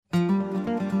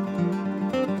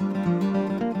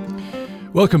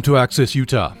Welcome to Access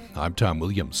Utah. I'm Tom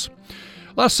Williams.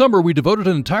 Last summer, we devoted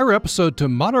an entire episode to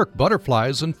monarch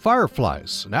butterflies and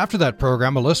fireflies. And after that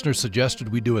program, a listener suggested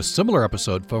we do a similar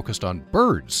episode focused on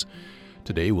birds.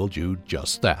 Today, we'll do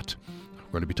just that.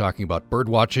 We're going to be talking about bird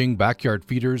watching, backyard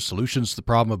feeders, solutions to the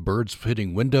problem of birds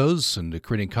hitting windows, and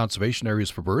creating conservation areas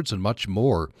for birds, and much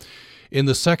more. In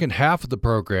the second half of the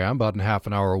program, about half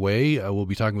an hour away, we'll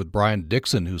be talking with Brian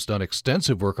Dixon, who's done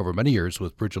extensive work over many years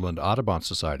with Bridgeland Audubon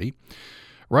Society.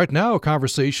 Right now, a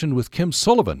conversation with Kim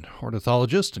Sullivan,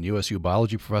 ornithologist and USU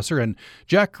biology professor, and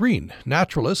Jack Green,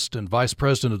 naturalist and vice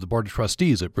president of the Board of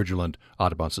Trustees at Bridgeland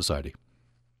Audubon Society.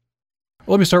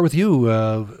 Well, let me start with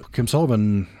you, Kim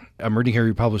Sullivan. I'm reading here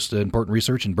you published important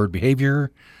research in bird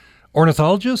behavior.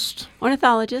 Ornithologist?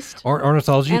 Ornithologist.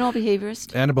 Ornithology? Animal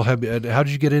behaviorist. How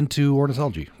did you get into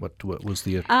ornithology? What was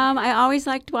the... I always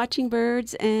liked watching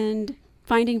birds and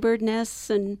finding bird nests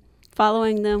and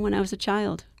following them when I was a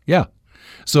child. Yeah.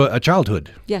 So a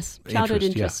childhood. Yes, childhood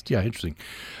interest. Yeah, interesting.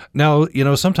 Now,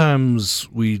 sometimes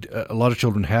a lot of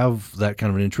children have that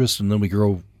kind of an interest, and then we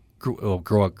grow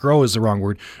is the wrong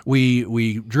word.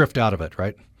 We drift out of it,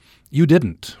 right? You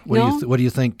didn't. What do you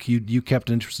think? You kept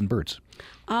an interest in birds?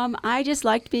 I just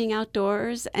liked being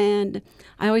outdoors, and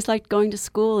I always liked going to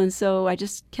school, and so I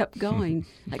just kept going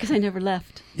because I never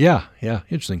left. Yeah,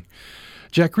 interesting.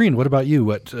 Jack Green, what about you?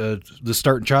 The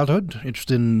start in childhood?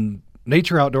 Interest in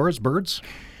nature, outdoors, birds?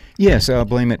 Yes, I'll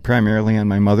blame it primarily on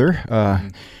my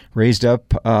mother. Raised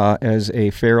up as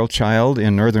a feral child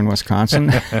in northern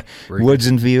Wisconsin, woods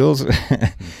and fields.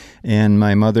 And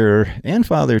my mother and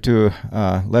father, to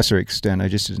a lesser extent, I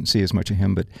just didn't see as much of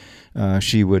him, but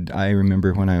I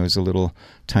remember when I was a little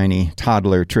tiny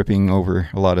toddler tripping over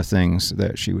a lot of things,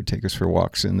 that she would take us for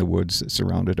walks in the woods that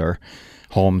surrounded our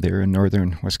home there in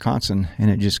northern Wisconsin,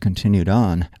 and it just continued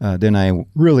on. Then I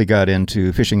really got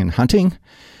into fishing and hunting,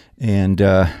 and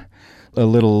a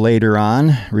little later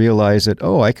on realized that,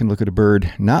 I can look at a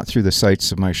bird not through the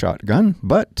sights of my shotgun,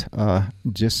 but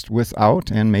just without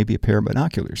and maybe a pair of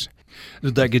binoculars.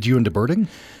 Did that get you into birding?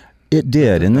 It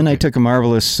did, and then I took a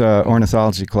marvelous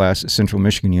ornithology class at Central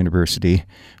Michigan University,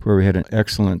 where we had an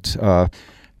excellent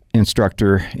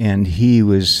instructor, and he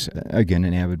was, again,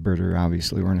 an avid birder,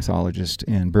 obviously, ornithologist,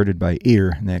 and birded by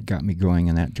ear, and that got me going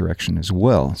in that direction as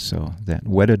well. So that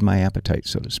whetted my appetite,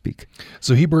 so to speak.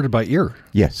 So he birded by ear?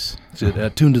 Yes. So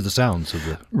attuned to the sounds of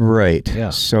the... Right.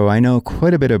 Yeah. So I know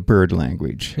quite a bit of bird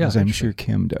language, as I'm sure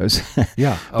Kim does.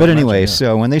 Yeah. But anyway,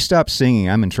 so when they stop singing,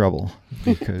 I'm in trouble,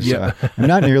 because I'm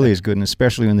not nearly as good, and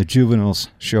especially when the juveniles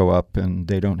show up and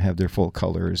they don't have their full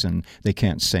colors and they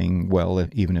can't sing well,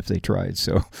 even if they tried.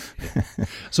 So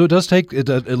it does take,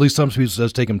 at least some species,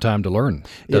 does take them time to learn,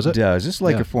 does it? It does. It's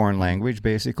like a foreign language,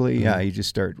 basically. Mm-hmm. Yeah, you just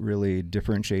start really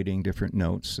differentiating different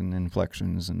notes and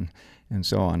inflections and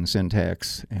so on,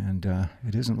 syntax. And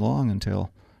it isn't long until,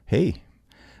 hey,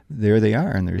 there they are.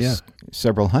 And there's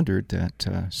several hundred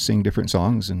that sing different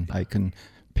songs, and I can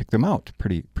pick them out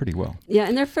pretty well. Yeah,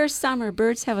 in their first summer,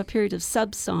 birds have a period of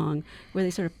sub-song where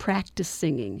they sort of practice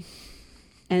singing.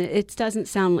 And it doesn't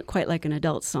sound quite like an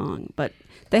adult song, but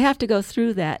they have to go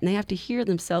through that, and they have to hear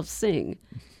themselves sing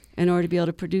in order to be able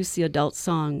to produce the adult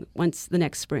song once the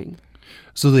next spring.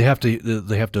 So they have to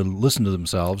listen to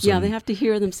themselves. Yeah, they have to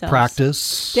hear themselves.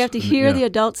 Practice. They have to hear the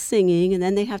adults singing, and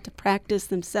then they have to practice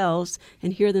themselves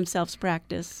and hear themselves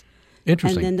practice.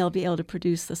 Interesting. And then they'll be able to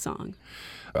produce the song.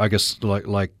 I guess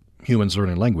like humans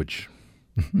learning language.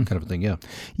 Kind of a thing, yeah.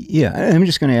 Yeah, I'm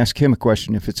just going to ask him a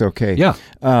question if it's okay. Yeah.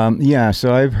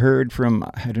 So I've heard from,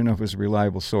 I don't know if it was a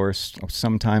reliable source,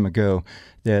 some time ago,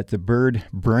 that the bird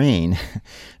brain,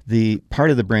 the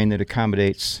part of the brain that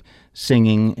accommodates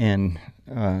singing and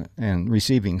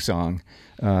receiving song,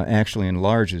 actually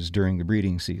enlarges during the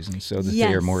breeding season, so that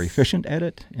they are more efficient at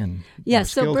it and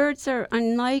yes, more so birds are,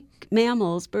 unlike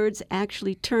mammals, birds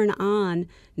actually turn on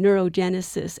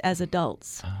neurogenesis as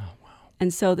adults.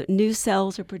 And so the new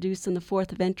cells are produced in the fourth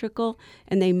ventricle,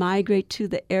 and they migrate to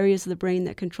the areas of the brain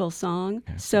that control song.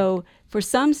 Yes. So for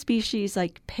some species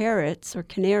like parrots or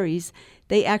canaries,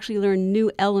 they actually learn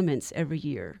new elements every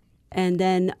year. And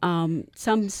then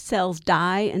some cells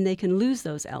die, and they can lose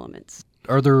those elements.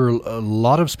 Are there a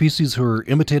lot of species who are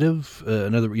imitative?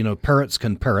 Parrots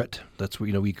can parrot. That's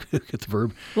we get the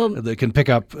verb. Well, they can pick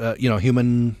up,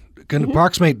 human, can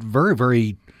approximate very,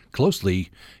 very closely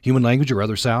human language or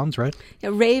other sounds, right?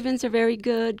 Yeah, ravens are very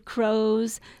good,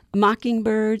 crows,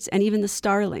 mockingbirds, and even the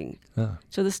starling.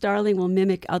 So the starling will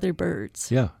mimic other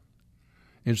birds. Yeah.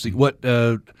 Interesting.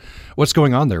 What's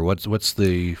going on there? What's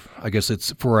the? I guess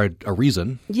it's for a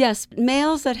reason. Yes,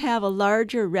 males that have a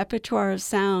larger repertoire of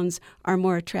sounds are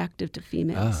more attractive to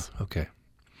females. Okay.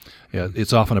 Yeah,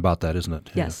 it's often about that, isn't it?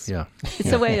 Yes. Yeah.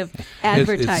 It's a way of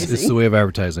advertising. It's the way of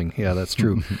advertising. Yeah, that's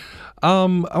true. I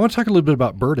want to talk a little bit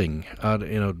about birding.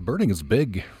 Birding is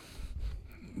big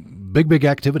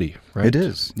activity, right? It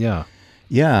is. Yeah.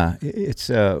 Yeah, it's,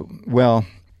 well,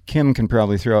 Kim can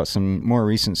probably throw out some more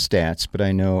recent stats, but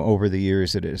I know over the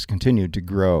years it has continued to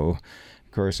grow.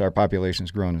 Of course, our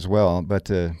population's grown as well, but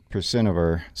the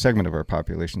segment of our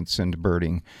population that's into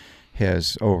birding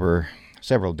has, over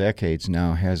several decades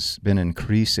now, has been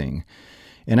increasing.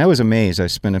 And I was amazed. I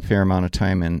spent a fair amount of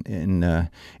time in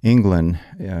England,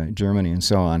 Germany, and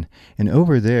so on. And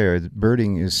over there, the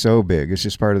birding is so big. It's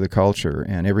just part of the culture.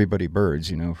 And everybody birds,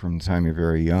 from the time you're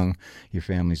very young. Your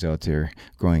family's out there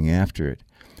going after it.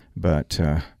 But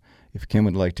if Kim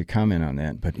would like to comment on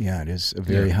that. But, yeah, it is a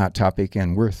very hot topic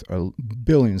and worth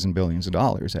billions and billions of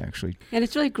dollars, actually. And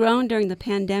it's really grown during the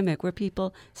pandemic, where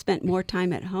people spent more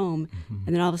time at home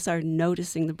and then all of a sudden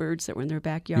noticing the birds that were in their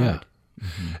backyard. Yeah.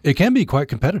 It can be quite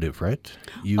competitive, right?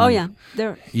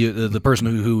 The person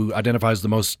who identifies the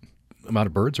most amount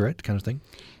of birds, right, kind of thing?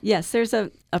 Yes, there's a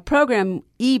program,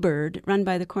 eBird, run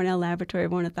by the Cornell Laboratory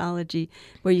of Ornithology,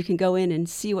 where you can go in and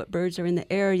see what birds are in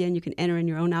the area, and you can enter in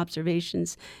your own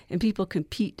observations, and people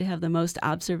compete to have the most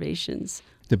observations.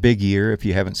 The Big Year, if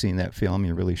you haven't seen that film,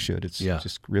 you really should. It's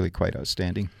just really quite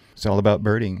outstanding. It's all about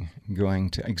birding,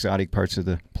 going to exotic parts of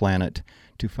the planet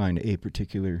to find a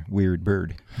particular weird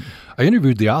bird. I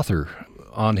interviewed the author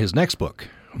on his next book,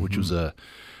 which was a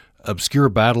obscure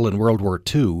battle in World War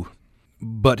II,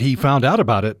 but he found out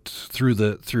about it through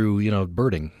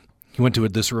birding. He went to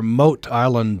this remote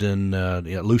island in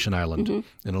Aleutian Island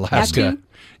in Alaska. Attu?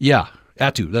 Yeah,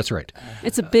 Attu, that's right.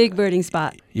 It's a big birding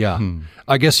spot. Yeah.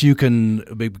 I guess you can,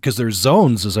 because there's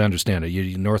zones, as I understand it,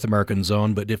 you North American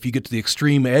zone, but if you get to the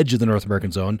extreme edge of the North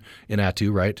American zone in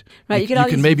Attu, right, you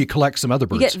can maybe collect some other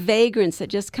birds. You get vagrants that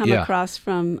just come across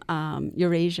from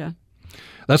Eurasia.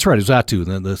 That's right, it was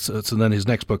Attu. So then his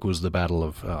next book was the Battle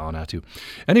on Attu.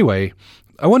 Anyway,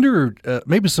 I wonder,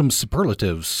 maybe some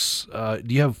superlatives. Do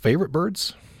you have favorite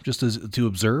birds, just to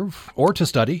observe or to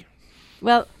study?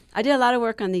 Well, I did a lot of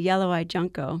work on the yellow-eyed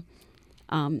junco,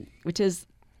 which is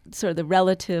sort of the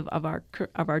relative of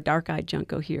our dark-eyed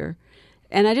junco here.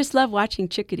 And I just love watching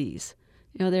chickadees.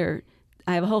 I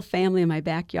have a whole family in my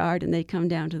backyard, and they come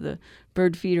down to the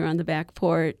bird feeder on the back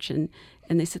porch, and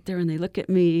they sit there and they look at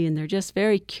me, and they're just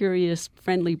very curious,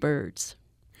 friendly birds.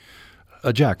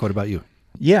 Jack, what about you?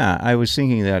 Yeah, I was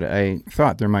thinking that I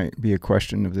thought there might be a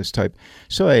question of this type.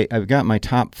 So I've got my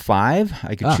top 5.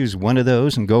 I could choose one of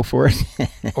those and go for it.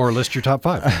 Or list your top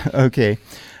 5. Okay.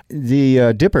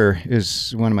 The dipper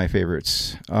is one of my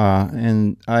favorites,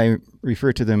 and I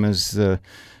refer to them as the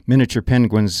miniature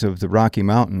penguins of the Rocky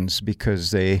Mountains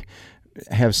because they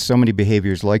have so many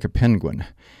behaviors like a penguin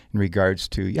in regards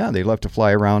to, they love to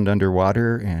fly around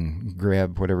underwater and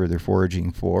grab whatever they're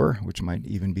foraging for, which might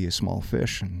even be a small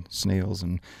fish and snails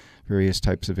and various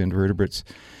types of invertebrates.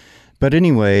 But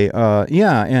anyway,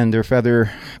 and their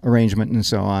feather arrangement and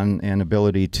so on, and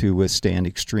ability to withstand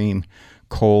extreme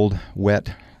cold,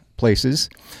 wet places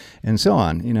and so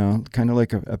on, kind of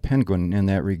like a penguin in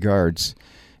that regards.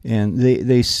 And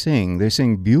they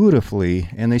sing beautifully,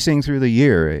 and they sing through the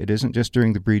year. It isn't just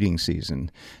during the breeding season.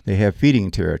 They have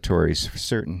feeding territories for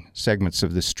certain segments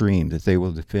of the stream that they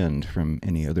will defend from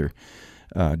any other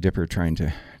dipper trying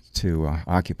to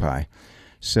occupy.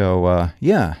 So,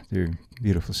 they're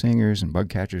beautiful singers and bug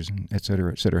catchers, and et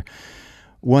cetera, et cetera.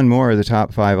 One more of the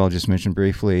top 5 I'll just mention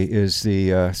briefly is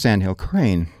the sandhill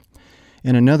crane,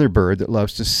 and another bird that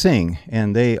loves to sing,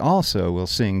 and they also will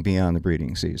sing beyond the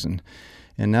breeding season.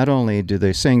 And not only do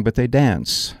they sing, but they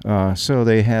dance. So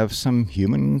they have some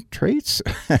human traits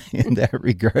in that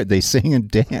regard. They sing and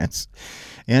dance.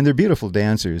 And they're beautiful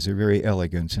dancers. They're very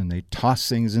elegant, and they toss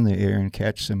things in the air and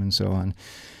catch them and so on.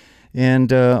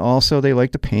 And also they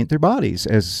like to paint their bodies,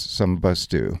 as some of us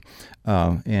do.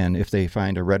 And if they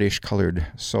find a reddish-colored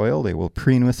soil, they will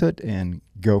preen with it and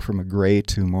go from a gray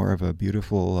to more of a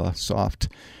beautiful, soft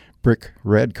brick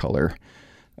red color.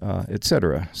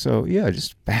 Etc. So,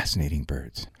 just fascinating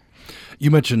birds. You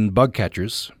mentioned bug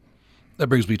catchers. That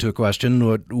brings me to a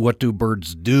question. What do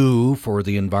birds do for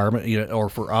the environment, or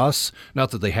for us?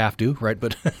 Not that they have to, right?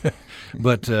 But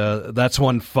that's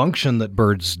one function that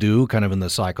birds do kind of in the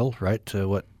cycle, right?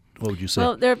 What would you say?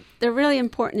 Well, they're really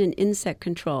important in insect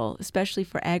control, especially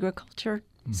for agriculture.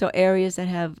 So areas that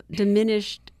have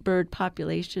diminished bird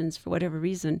populations for whatever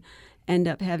reason end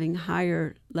up having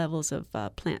higher levels of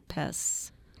plant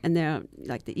pests. And they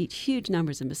eat huge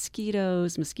numbers of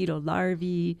mosquitoes, mosquito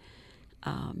larvae.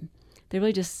 They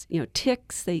really just,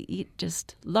 ticks. They eat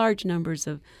just large numbers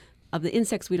of the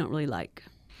insects we don't really like.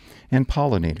 and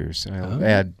pollinators. I'll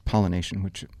add pollination,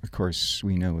 which, of course,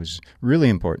 we know is really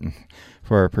important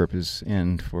for our purpose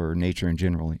and for nature in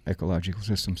general, ecological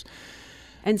systems.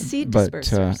 And seed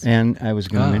dispersers. And I was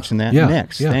going to mention that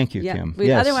next. Yeah. Thank you, Kim.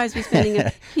 We'd otherwise be spending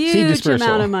a huge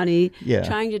amount of money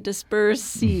trying to disperse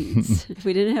seeds if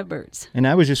we didn't have birds. And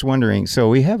I was just wondering, so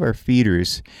we have our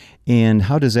feeders, and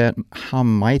how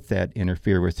might that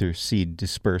interfere with their seed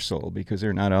dispersal? Because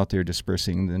they're not out there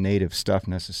dispersing the native stuff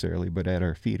necessarily, but at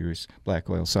our feeders, black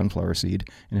oil sunflower seed,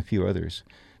 and a few others.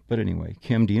 But anyway,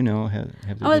 Kim, do you know? Have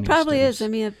there been it probably studies? is. I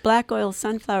mean, a black oil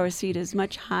sunflower seed is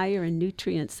much higher in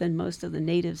nutrients than most of the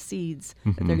native seeds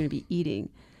that they're going to be eating.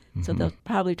 So they'll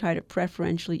probably try to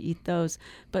preferentially eat those.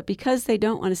 But because they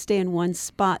don't want to stay in one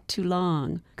spot too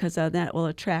long, because that will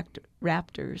attract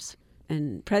raptors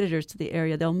and predators to the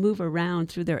area, they'll move around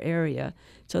through their area.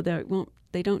 So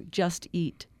they don't just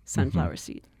eat sunflower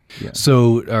seed. Yeah.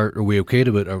 So are we okay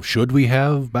should we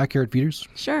have backyard feeders?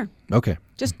 Sure. Okay.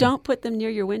 Just don't put them near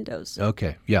your windows.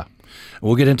 Okay, yeah.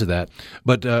 We'll get into that.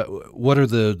 But what are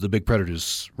the big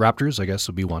predators? Raptors, I guess,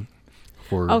 would be one.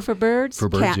 For birds? For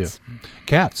birds, cats. Yeah.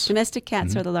 Cats. Domestic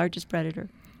cats are the largest predator.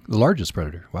 The largest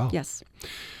predator, wow. Yes.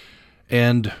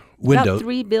 And window. About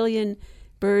 3 billion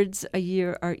birds a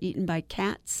year are eaten by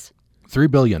cats. 3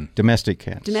 billion. Domestic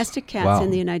cats. Domestic cats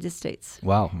in the United States.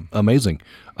 Wow, amazing.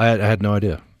 I had no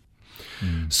idea.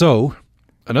 So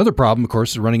another problem, of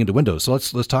course, is running into windows. So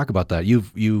let's talk about that.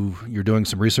 You're doing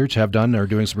some research, have done, or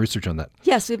doing some research on that.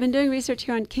 Yes, we've been doing research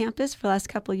here on campus for the last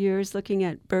couple of years, looking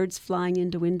at birds flying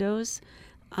into windows.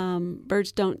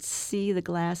 Birds don't see the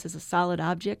glass as a solid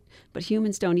object, but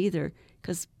humans don't either,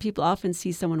 because people often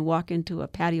see someone walk into a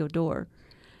patio door,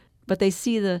 but they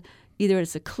see either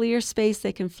it's a clear space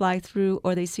they can fly through,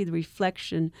 or they see the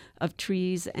reflection of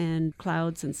trees and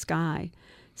clouds and sky.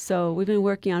 So we've been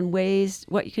working on ways,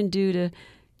 what you can do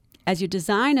as you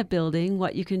design a building,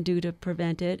 what you can do to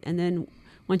prevent it, and then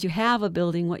once you have a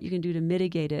building, what you can do to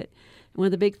mitigate it. One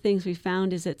of the big things we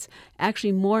found is it's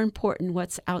actually more important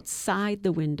what's outside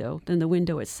the window than the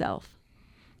window itself.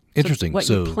 Interesting. So what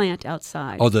you plant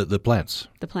outside. Oh, the plants.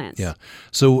 The plants. Yeah.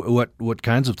 So what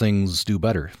kinds of things do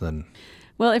better than?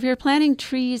 Well, if you're planting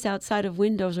trees outside of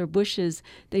windows or bushes,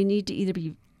 they need to either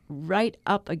be right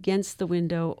up against the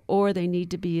window, or they need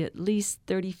to be at least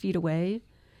 30 feet away,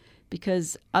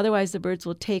 because otherwise the birds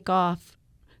will take off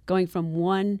going from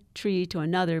one tree to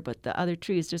another, but the other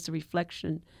tree is just a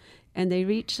reflection. And they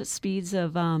reach speeds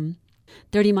of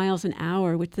 30 miles an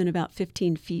hour within about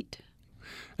 15 feet.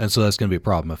 And so that's going to be a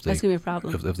problem if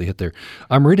they hit there.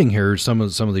 I'm reading here some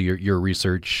of your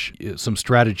research, some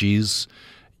strategies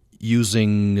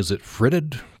using, is it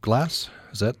fritted glass?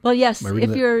 Is that? Well, yes.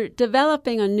 If you're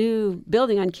developing a new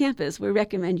building on campus, we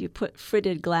recommend you put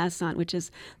fritted glass on, which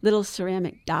is little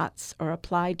ceramic dots are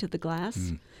applied to the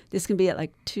glass. This can be at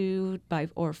like 2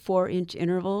 or 4 inch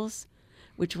intervals,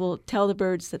 which will tell the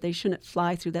birds that they shouldn't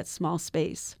fly through that small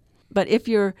space. But if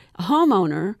you're a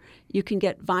homeowner, you can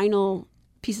get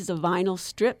pieces of vinyl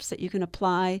strips that you can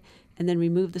apply and then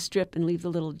remove the strip and leave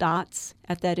the little dots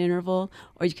at that interval.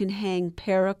 Or you can hang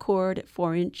paracord at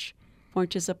 4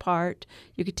 inches apart.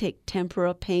 You could take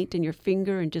tempera paint in your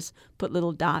finger and just put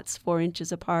little dots 4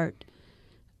 inches apart.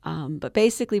 But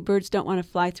basically, birds don't want to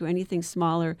fly through anything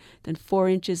smaller than 4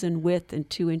 inches in width and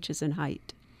 2 inches in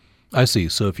height. I see.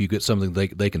 So if you get something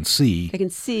they can see. They can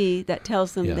see, that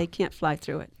tells them they can't fly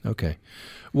through it. Okay.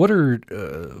 What are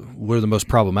the most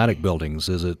problematic buildings?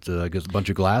 Is it, I guess, a bunch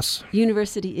of glass?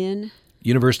 University Inn,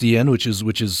 which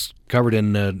is covered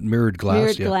in mirrored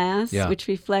glass. Glass, which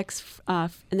reflects,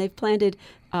 and they've planted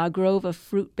a grove of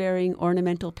fruit-bearing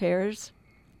ornamental pears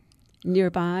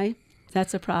nearby.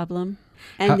 That's a problem.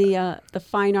 And the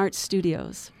fine art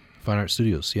studios. Fine art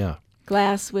studios, yeah.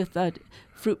 Glass with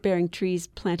fruit-bearing trees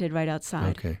planted right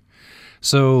outside. Okay.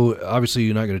 So obviously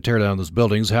you're not going to tear down those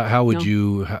buildings. How would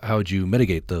you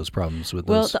mitigate those problems with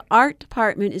those? Well, the art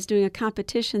department is doing a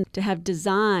competition to have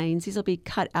designs. These will be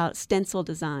cut out, stencil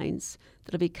designs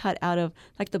that'll be cut out of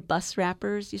like the bus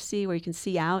wrappers you see where you can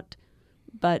see out,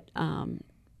 but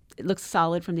it looks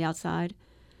solid from the outside.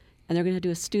 And they're going to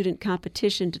do a student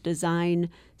competition to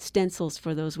design stencils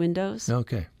for those windows.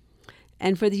 Okay.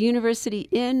 And for the University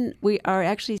Inn, we are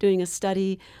actually doing a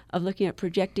study of looking at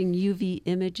projecting UV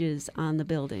images on the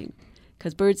building,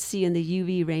 because birds see in the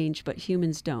UV range, but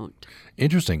humans don't.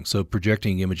 Interesting. So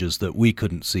projecting images that we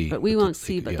couldn't see. But we won't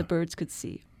see, but the birds could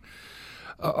see.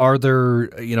 Are there,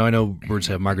 I know birds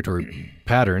have migratory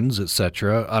patterns,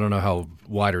 etc. I don't know how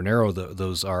wide or narrow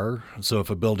those are. So if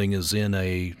a building is in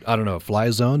a fly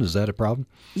zone, is that a problem?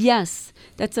 Yes.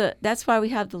 That's why we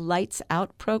have the Lights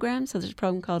Out program. So there's a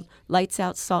program called Lights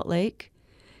Out Salt Lake.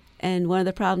 And one of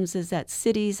the problems is that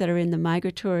cities that are in the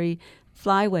migratory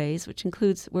flyways, which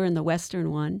includes, we're in the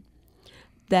western one,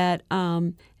 that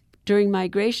during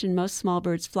migration, most small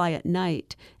birds fly at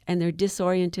night, and they're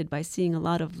disoriented by seeing a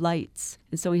lot of lights.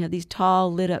 And so when you have these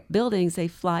tall, lit-up buildings, they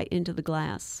fly into the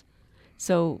glass.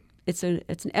 So it's an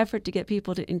effort to get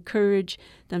people to encourage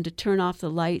them to turn off the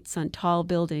lights on tall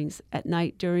buildings at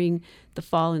night during the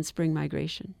fall and spring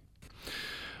migration.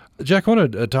 Jack, I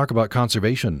want to talk about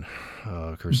conservation.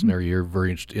 Of course, an area you're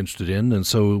very interested in. And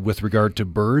so with regard to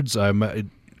birds,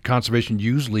 conservation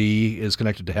usually is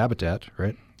connected to habitat,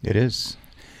 right? It is.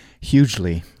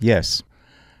 Hugely, yes.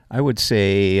 I would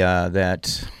say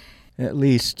that at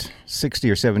least 60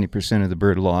 or 70% of the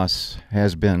bird loss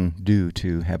has been due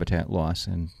to habitat loss.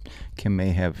 And Kim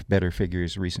may have better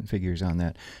figures, recent figures on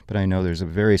that. But I know there's a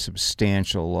very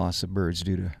substantial loss of birds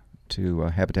due to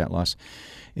habitat loss.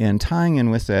 And tying in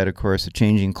with that, of course, the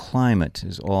changing climate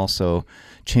is also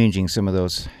changing some of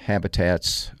those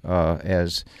habitats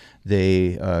as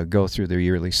they go through their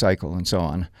yearly cycle and so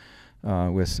on.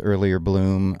 With earlier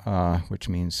bloom, which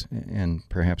means, and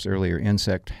perhaps earlier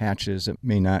insect hatches that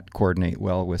may not coordinate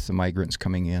well with the migrants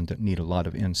coming in that need a lot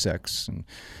of insects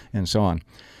and so on.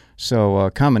 So a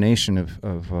combination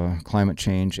of climate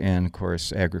change and, of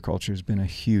course, agriculture has been a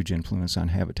huge influence on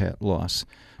habitat loss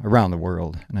around the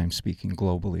world, and I'm speaking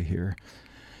globally here.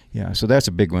 Yeah, so that's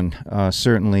a big one.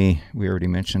 Certainly, we already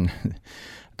mentioned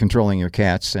controlling your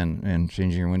cats and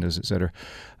changing your windows, et cetera.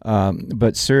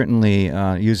 But certainly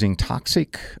using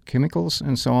toxic chemicals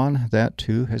and so on, that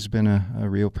too has been a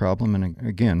real problem. And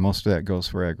again, most of that goes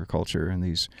for agriculture in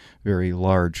these very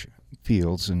large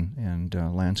fields and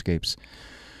landscapes.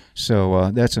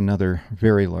 So that's another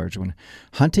very large one.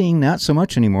 Hunting, not so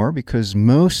much anymore because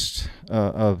most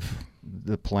of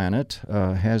the planet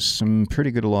has some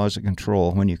pretty good laws of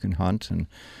control when you can hunt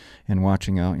and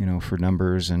watching out, for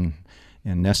numbers and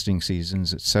nesting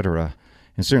seasons, et cetera.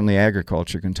 And certainly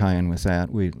agriculture can tie in with that.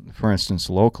 For instance,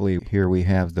 locally here we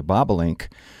have the bobolink,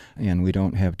 and we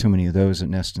don't have too many of those that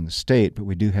nest in the state, but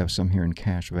we do have some here in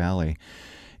Cache Valley.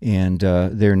 And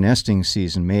their nesting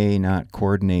season may not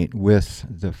coordinate with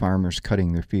the farmers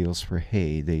cutting their fields for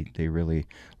hay. They really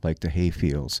like the hay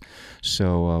fields.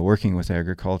 So working with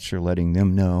agriculture, letting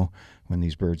them know when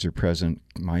these birds are present,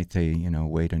 might they,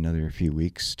 wait another few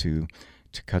weeks to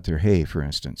cut their hay, for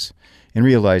instance, and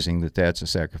realizing that that's a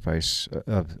sacrifice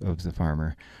of the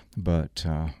farmer. But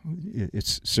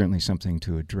it's certainly something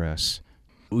to address.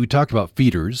 We talked about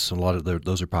feeders. A lot of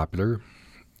those are popular.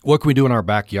 What can we do in our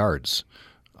backyards?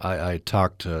 I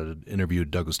interviewed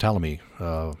Douglas Tallamy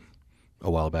a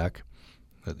while back.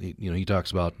 He talks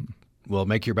about,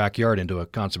 make your backyard into a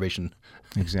conservation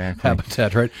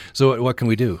habitat, right? So what can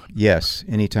we do? Yes,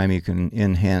 anytime you can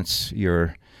enhance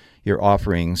your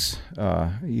offerings,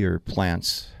 your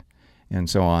plants, and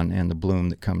so on, and the bloom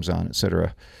that comes on, et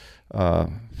cetera,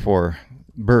 for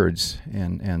birds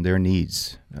and their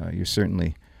needs.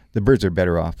 The birds are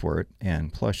better off for it,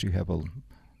 and plus you have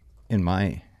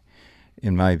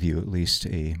in my view at least,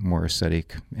 a more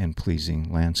aesthetic and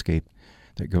pleasing landscape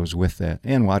that goes with that,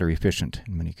 and water efficient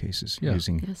in many cases,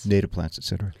 using native plants, et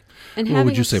cetera. And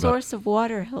having a source of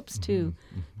water helps too.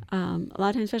 A lot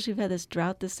of times, especially if we've had this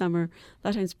drought this summer, a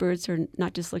lot of times birds are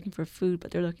not just looking for food, but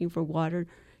they're looking for water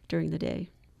during the day.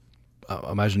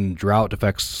 I imagine drought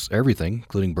affects everything,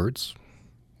 including birds.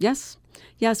 Yes,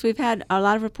 we've had a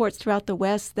lot of reports throughout the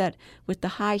West that with the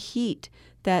high heat,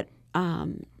 that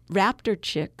raptor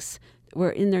chicks were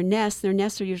in their nests. Their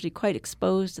nests are usually quite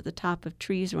exposed at the top of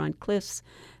trees or on cliffs.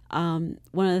 One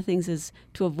of the things is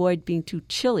to avoid being too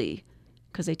chilly,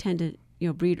 because they tend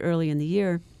to breed early in the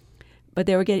year. But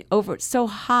they were getting so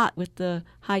hot with the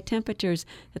high temperatures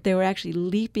that they were actually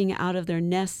leaping out of their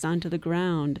nests onto the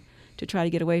ground to try to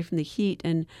get away from the heat.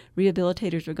 And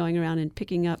rehabilitators were going around and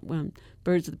picking up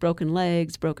birds with broken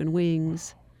legs, broken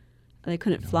wings. They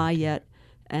couldn't fly yet,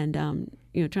 and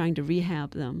trying to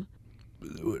rehab them.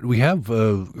 We have,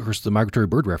 of course, the migratory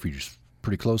bird refuge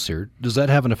pretty close here. Does that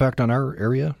have an effect on our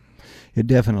area? It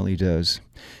definitely does.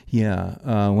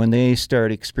 Yeah. When they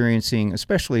start experiencing,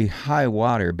 especially high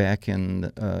water back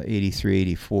in 83,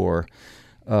 84,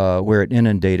 where it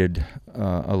inundated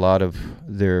a lot of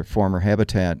their former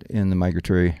habitat in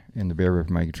the Bear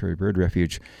River Migratory Bird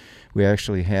Refuge, we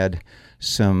actually had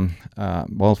some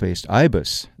bald-faced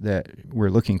ibis that were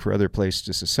looking for other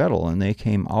places to settle, and they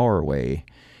came our way.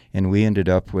 And we ended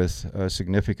up with a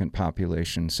significant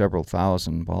population, several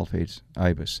thousand bald-faced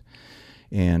ibis.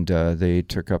 And they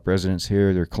took up residence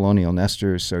here. They're colonial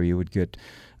nesters, so you would get,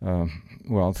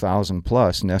 1,000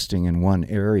 plus nesting in one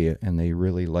area, and they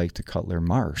really like the Cutler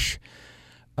Marsh.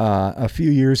 a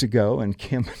few years ago, and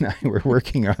Kim and I were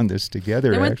working on this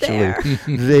together. They went there.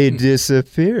 They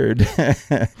disappeared.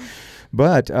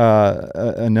 But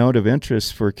a note of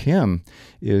interest for Kim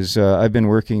is I've been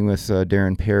working with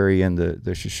Darren Perry and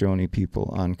the Shoshone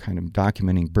people on kind of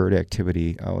documenting bird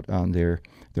activity out on their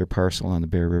parcel on the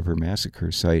Bear River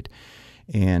Massacre site.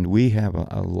 And we have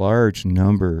a large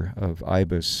number of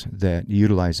ibis that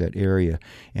utilize that area.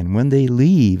 And when they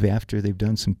leave, after they've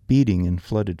done some feeding in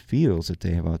flooded fields that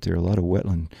they have out there, a lot of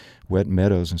wet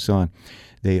meadows and so on,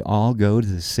 they all go to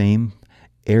the same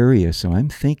area. So I'm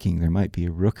thinking there might be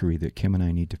a rookery that Kim and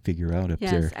I need to figure out up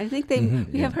there. Yes, I think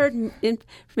we have heard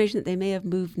information that they may have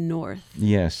moved north.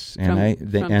 Yes, from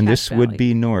and this Cache would Valley.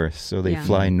 be north. So they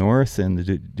fly north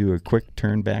and do a quick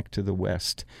turn back to the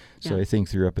west. So Yeah. I think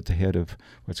they're up at the head of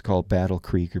what's called Battle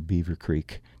Creek or Beaver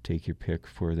Creek. Take your pick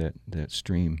for that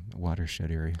stream watershed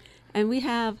area. And we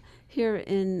have here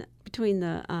in between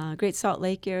the Great Salt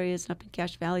Lake areas and up in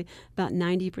Cache Valley, about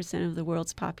 90% of the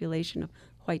world's population of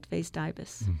white-faced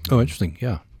ibis. Oh, interesting.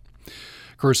 Yeah.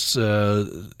 Of course,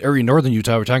 area in northern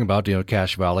Utah we're talking about,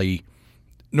 Cache Valley,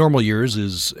 normal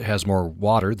years has more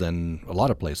water than a lot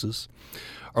of places.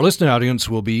 Our listening audience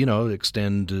will be,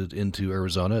 extended into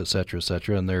Arizona, et cetera,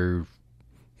 and there,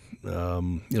 I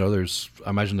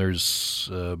imagine there's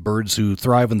birds who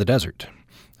thrive in the desert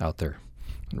out there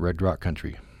in Red Rock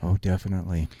country. Oh,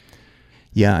 definitely.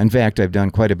 Yeah, in fact, I've done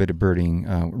quite a bit of birding.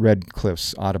 Red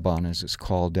Cliffs Audubon, as it's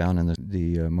called, down in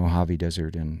the Mojave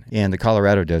Desert and the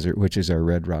Colorado Desert, which is our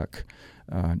Red Rock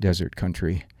desert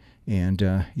country.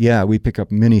 And, we pick up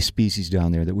many species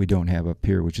down there that we don't have up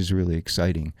here, which is really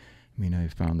exciting. I mean, I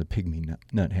found the pygmy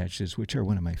nuthatches, which are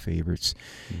one of my favorites,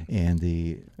 and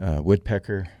the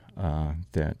woodpecker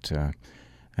that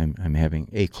I'm having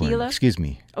acorn. Gila? Excuse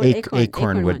me, Oh,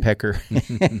 acorn woodpecker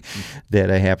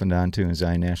that I happened onto in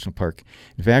Zion National Park.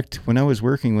 In fact, when I was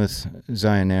working with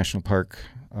Zion National Park,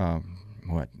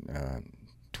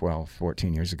 12,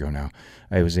 14 years ago now,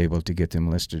 I was able to get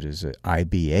them listed as an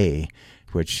IBA,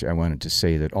 which I wanted to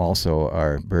say that also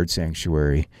our bird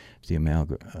sanctuary,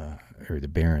 the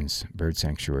Barrens Bird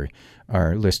Sanctuary,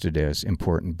 are listed as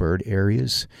important bird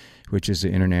areas, which is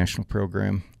an international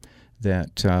program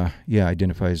that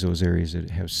identifies those areas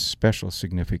that have special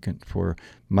significance for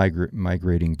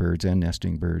migrating birds and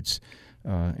nesting birds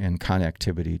and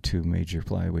connectivity to major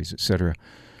flyways, etc.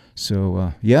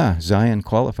 So, Zion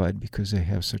qualified because they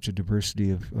have such a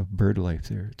diversity of bird life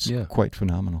there. It's quite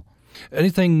phenomenal.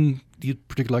 Anything you'd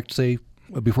particularly like to say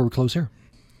before we close here?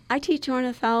 I teach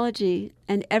ornithology,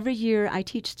 and every year I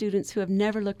teach students who have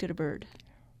never looked at a bird.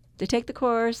 They take the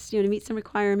course, to meet some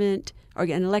requirement or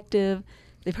get an elective.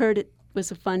 They've heard it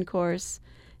was a fun course,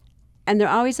 and they're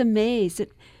always amazed.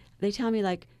 They tell me,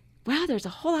 wow, there's a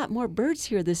whole lot more birds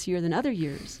here this year than other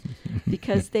years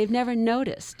because they've never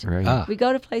noticed. Right. We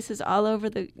go to places all over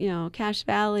the Cache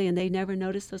Valley, and they never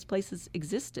noticed those places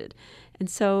existed. And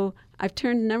so I've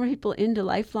turned a number of people into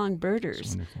lifelong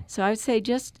birders. So I would say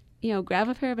just grab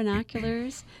a pair of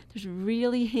binoculars. There's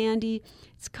really handy.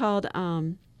 It's called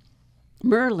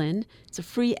Merlin. It's a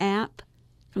free app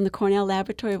from the Cornell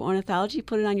Laboratory of Ornithology.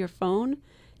 Put it on your phone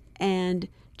and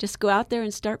just go out there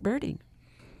and start birding.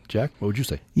 Jack, what would you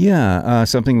say? Yeah,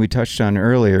 something we touched on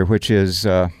earlier, which is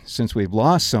since we've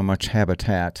lost so much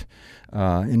habitat,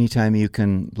 anytime you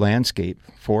can landscape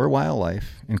for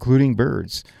wildlife, including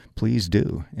birds, please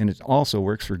do. And it also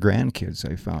works for grandkids,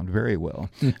 I found, very well.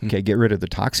 Okay, get rid of the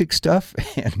toxic stuff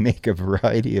and make a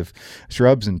variety of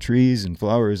shrubs and trees and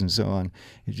flowers and so on.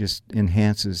 It just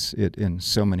enhances it in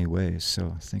so many ways.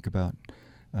 So think about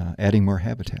adding more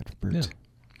habitat for birds.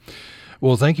 Yeah.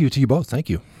 Well, thank you to you both. Thank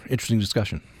you. Interesting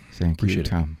discussion. Thank you,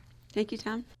 Tom. Thank you,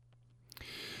 Tom.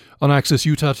 On Access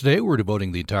Utah today, we're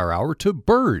devoting the entire hour to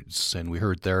birds, and we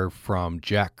heard there from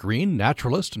Jack Green,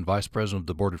 naturalist and vice president of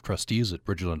the Board of Trustees at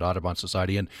Bridgeland Audubon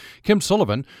Society, and Kim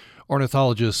Sullivan,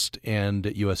 ornithologist and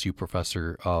USU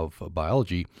professor of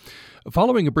biology.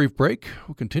 Following a brief break,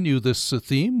 we'll continue this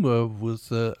theme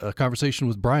with a conversation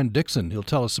with Brian Dixon. He'll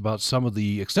tell us about some of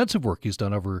the extensive work he's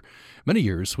done over many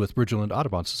years with Bridgeland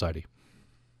Audubon Society.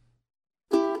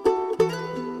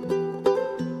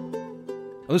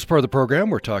 On this part of the program,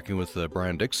 we're talking with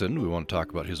Brian Dixon. We want to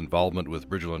talk about his involvement with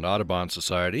Bridgeland Audubon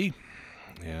Society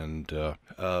and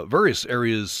various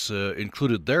areas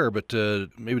included there. But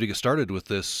maybe to get started with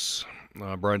this,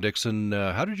 Brian Dixon,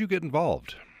 how did you get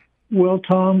involved? Well,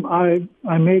 Tom,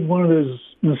 I made one of those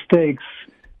mistakes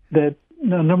that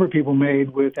a number of people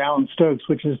made with Alan Stokes,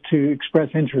 which is to express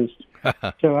interest.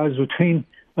 So I was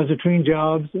between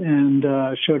jobs and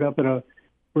showed up at a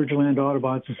Bridgeland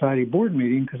Audubon Society board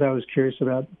meeting because I was curious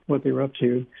about what they were up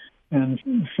to. And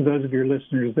for those of your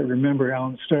listeners that remember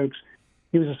Alan Stokes,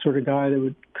 he was the sort of guy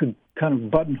that could kind of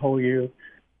buttonhole you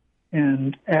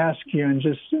and ask you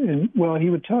he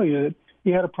would tell you that he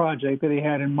had a project that he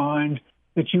had in mind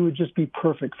that you would just be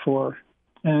perfect for.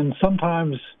 And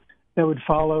sometimes that would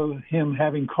follow him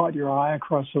having caught your eye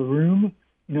across a room,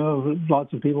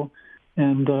 lots of people.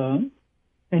 And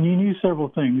you knew several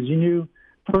things. You knew,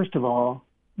 first of all,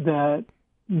 that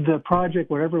the project,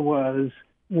 whatever it was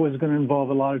going to involve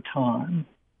a lot of time.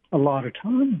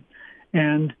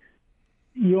 And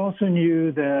you also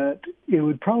knew that it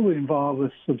would probably involve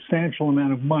a substantial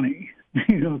amount of money,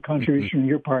 contribution on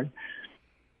your part.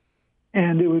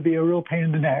 And it would be a real pain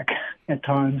in the neck at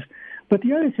times. But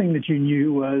the other thing that you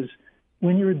knew was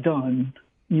when you were done,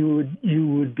 you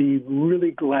would be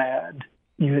really glad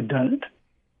you had done it.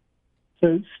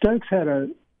 So Stokes had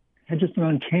just an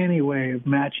uncanny way of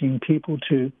matching people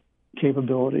to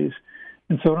capabilities.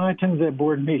 And so when I attended that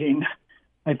board meeting,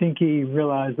 I think he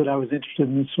realized that I was interested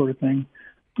in this sort of thing,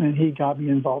 and he got me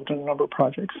involved in a number of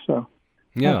projects. So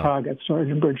that's how I got started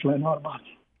in Bridgeland Audubon.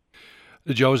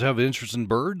 Did you always have an interest in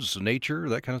birds, nature,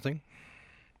 that kind of thing?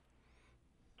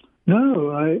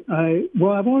 No,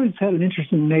 I've always had an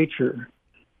interest in nature.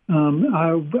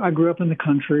 I grew up in the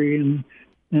country, and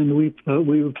we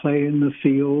would play in the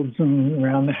fields and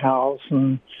around the house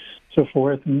and so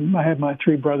forth. And I had my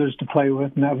three brothers to play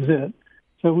with, and that was it.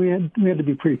 So we had to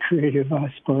be pretty creative,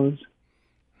 I suppose.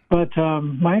 But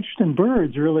my interest in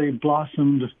birds really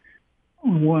blossomed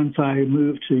once I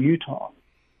moved to Utah.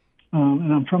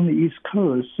 And I'm from the East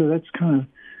Coast, so I kind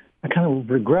of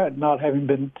regret not having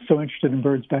been so interested in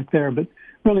birds back there. But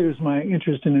really, it was my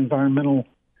interest in environmental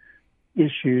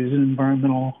issues and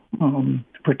environmental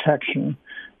protection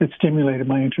that stimulated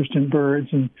my interest in birds.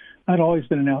 And I'd always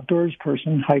been an outdoors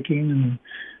person, hiking and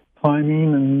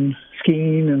climbing and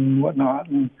skiing and whatnot.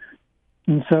 And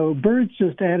so birds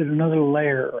just added another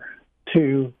layer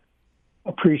to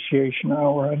appreciation,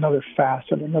 or another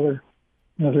facet, another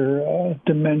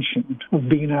dimension of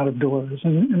being out of doors,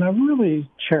 and I really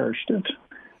cherished it.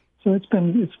 So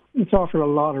it's offered a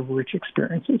lot of rich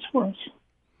experiences for us.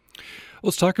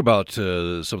 Let's talk about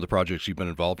some of the projects you've been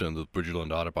involved in, the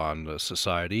Bridgeland Audubon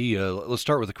Society. Let's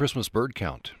start with the Christmas bird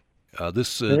count. With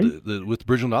the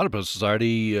Bridgeland Audubon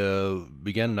Society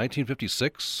began in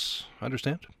 1956, I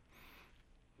understand?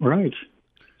 Right.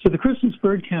 So the Christmas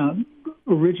bird count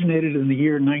originated in the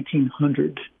year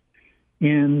 1900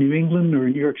 in New England or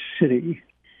New York City.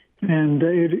 And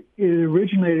it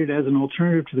originated as an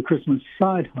alternative to the Christmas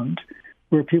side hunt,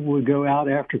 where people would go out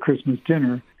after Christmas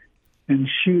dinner and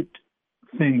shoot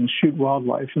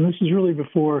wildlife. And this is really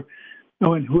before,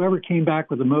 and whoever came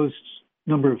back with the most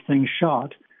number of things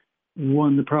shot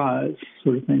won the prize,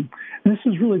 sort of thing. And this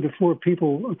is really before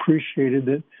people appreciated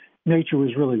that nature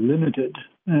was really limited,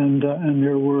 and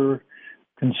there were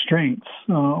constraints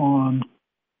on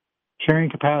carrying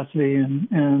capacity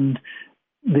and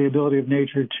the ability of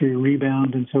nature to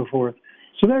rebound and so forth.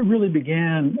 So that really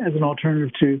began as an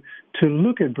alternative to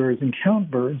look at birds and count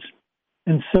birds.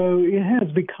 And so it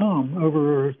has become,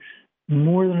 over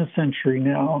more than a century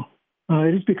now,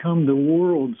 it has become the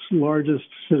world's largest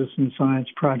citizen science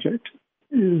project.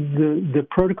 The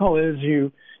protocol is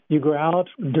you go out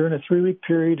during a 3-week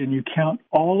period and you count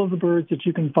all of the birds that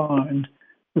you can find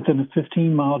within a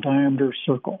 15-mile diameter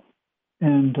circle.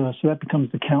 And so that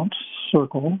becomes the count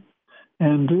circle.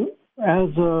 And as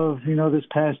of, this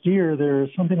past year, there are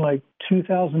something like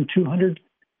 2,200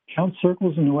 count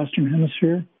circles in the Western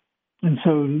Hemisphere. And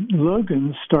so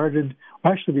Logan started,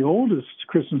 actually the oldest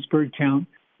Christmas bird count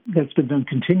that's been done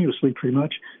continuously pretty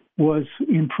much, was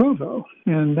in Provo.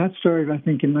 And that started, I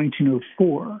think, in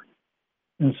 1904.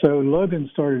 And so Logan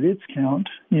started its count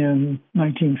in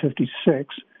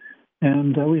 1956.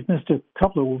 And we've missed a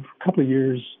couple of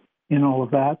years in all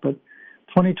of that, but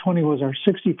 2020 was our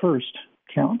 61st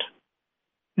count.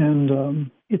 And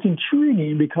it's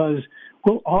intriguing because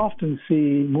we'll often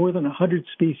see more than 100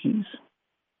 species.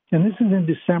 And this is in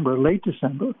December, late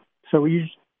December. So we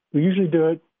usually do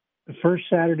it the first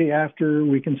Saturday after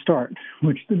we can start,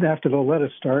 which after they'll let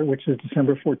us start, which is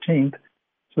December 14th.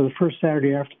 So the first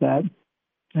Saturday after that.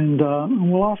 And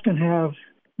we'll often have,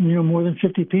 more than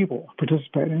 50 people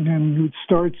participating. And it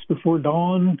starts before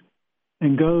dawn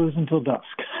and goes until dusk,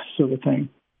 sort of thing.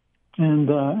 And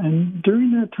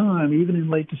during that time, even in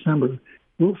late December,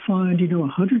 we'll find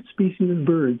 100 species of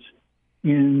birds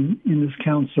in this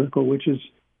count circle, which is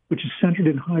centered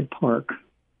in Hyde Park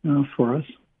for us.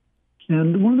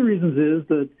 And one of the reasons is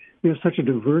that we have such a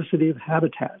diversity of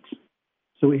habitats.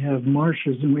 So we have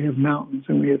marshes, and we have mountains,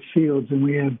 and we have fields, and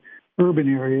we have urban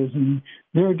areas, and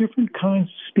there are different kinds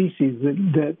of species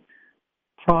that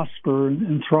prosper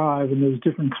and thrive in those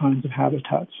different kinds of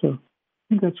habitats. So I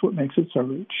think that's what makes it so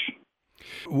rich.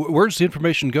 Where does the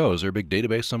information go? Is there a big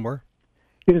database somewhere?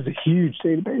 It is a huge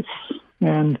database,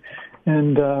 and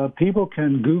people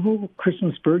can Google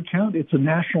Christmas bird count. It's a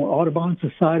National Audubon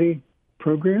Society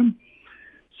program,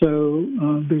 so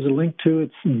there's a link to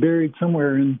it. It's buried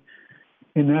somewhere in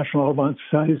National Audubon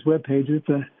Society's webpage.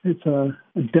 It's a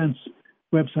dense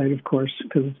website, of course,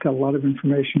 because it's got a lot of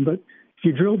information. But if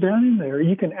you drill down in there,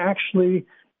 you can actually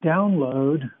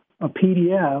download a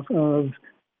PDF of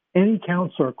any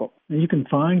count circle. And you can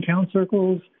find count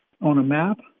circles on a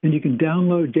map, and you can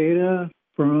download data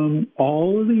from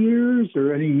all of the years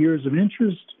or any years of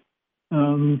interest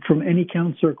from any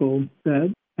count circle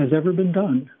that has ever been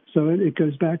done. So it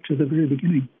goes back to the very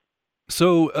beginning.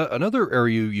 So another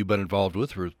area you've been involved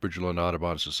with Bridgerland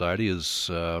Audubon Society is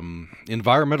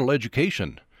environmental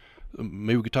education.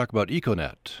 Maybe we could talk about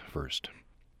EcoNet first.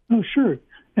 Oh, sure.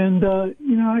 And,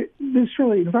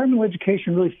 environmental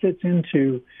education really fits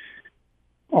into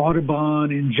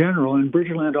Audubon in general and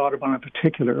Bridgerland Audubon in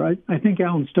particular. I think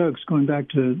Alan Stokes, going back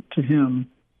to him,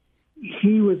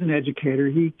 he was an educator.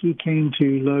 He came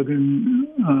to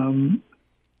Logan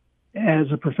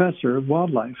as a professor of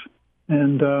wildlife.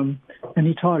 And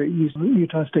he taught at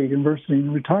Utah State University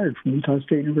and retired from Utah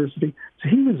State University. So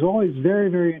he was always very,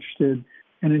 very interested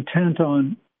and intent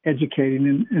on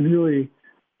educating and really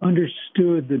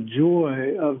understood the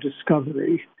joy of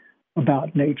discovery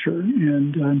about nature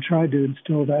and tried to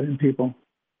instill that in people.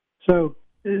 So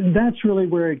that's really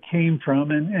where it came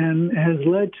from and has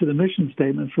led to the mission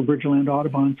statement for Bridgerland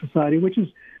Audubon Society, which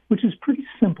is pretty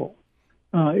simple.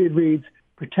 It reads,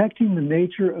 protecting the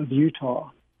nature of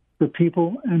Utah for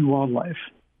people and wildlife.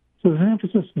 So there's an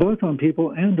emphasis both on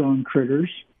people and on critters.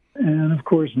 And of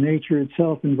course, nature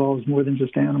itself involves more than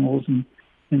just animals and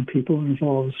people. It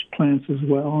involves plants as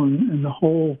well and the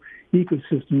whole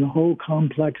ecosystem, the whole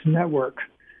complex network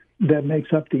that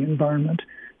makes up the environment.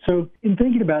 So in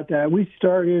thinking about that, we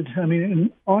started,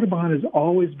 Audubon has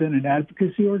always been an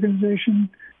advocacy organization.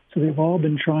 So they've always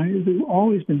been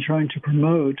trying to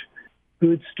promote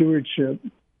good stewardship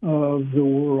of the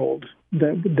world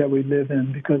that we live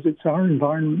in, because it's our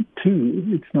environment too.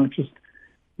 It's not just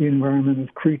the environment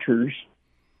of creatures.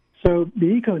 So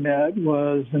the EcoNet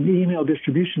was an email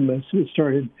distribution list that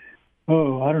started,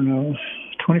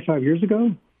 25 years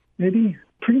ago, maybe.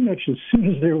 Pretty much as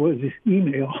soon as there was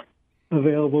email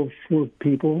available for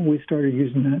people, we started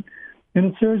using that. And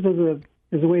it serves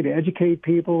as a way to educate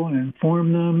people and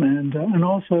inform them and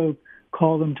also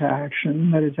call them to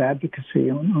action, that is advocacy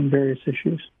on various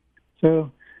issues.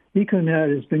 So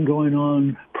EcoNet has been going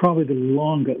on probably the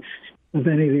longest of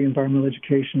any of the environmental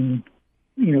education,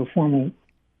 formal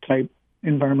type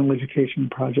environmental education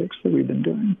projects that we've been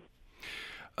doing.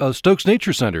 Stokes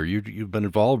Nature Center, you've been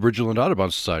involved, Bridgerland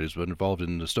Audubon Society has been involved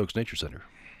in the Stokes Nature Center.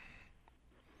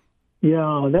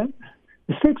 Yeah,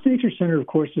 the Stokes Nature Center, of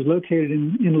course, is located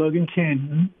in Logan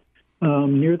Canyon,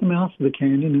 near the mouth of the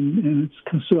canyon, and it's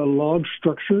considered a log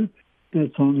structure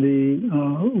that's on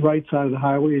the right side of the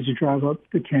highway as you drive up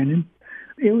the canyon.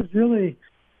 It was really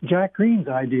Jack Green's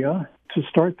idea to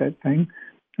start that thing,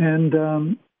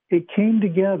 and it came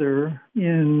together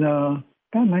in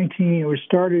it was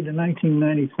started in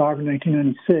 1995 or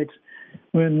 1996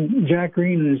 when Jack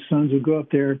Green and his sons would go up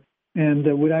there and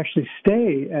would actually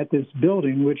stay at this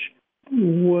building, which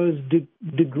was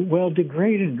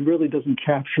degraded really doesn't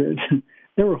capture it.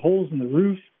 There were holes in the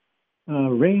roof.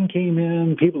 Rain came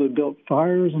in. People had built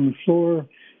fires on the floor.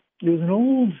 It was an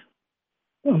old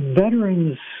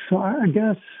veterans, I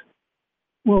guess.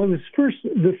 Well, it was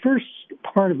the first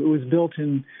part of it was built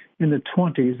in the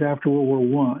 20s after World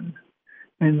War I.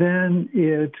 And then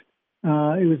it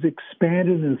was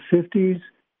expanded in the 50s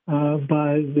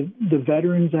by the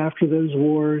veterans after those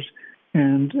wars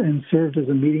and served as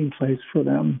a meeting place for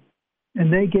them.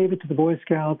 And they gave it to the Boy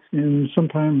Scouts in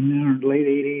sometime in the late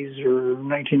 80s or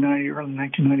 1990, early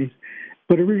 1990s.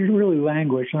 But it really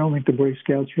languished. I don't think the Boy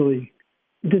Scouts didn't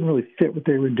really fit what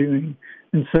they were doing.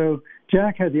 And so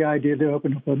Jack had the idea to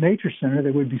open up a nature center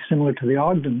that would be similar to the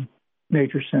Ogden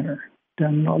Nature Center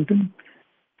down in Ogden.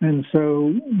 And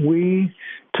so we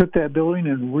took that building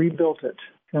and rebuilt it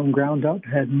from ground up.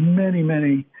 Had many,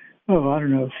 many,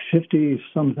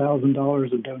 $50-some thousand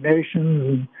of donations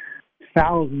and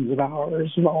thousands of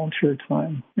hours of volunteer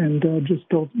time, and just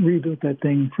rebuilt that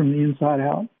thing from the inside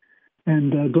out.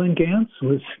 And Glenn Gantz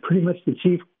was pretty much the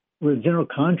general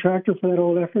contractor for that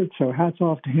whole effort. So hats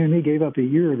off to him. He gave up a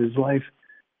year of his life,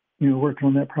 working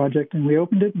on that project. And we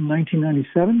opened it in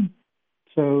 1997.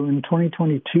 So in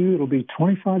 2022, it'll be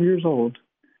 25 years old.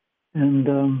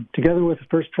 And together with the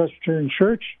First Presbyterian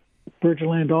Church Virgin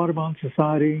Land Audubon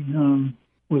Society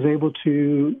was able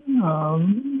to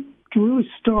really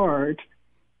start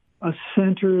a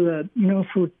center that,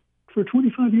 for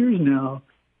 25 years now,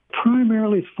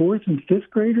 primarily fourth and fifth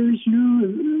graders,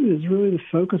 is really the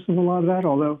focus of a lot of that,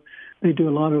 although they do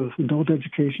a lot of adult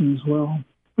education as well.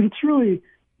 But it's really,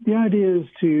 the idea is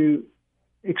to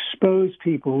expose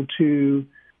people to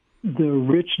the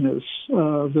richness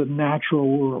of the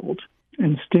natural world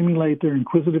and stimulate their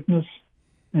inquisitiveness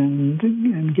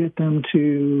and get them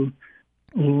to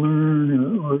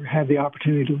learn or have the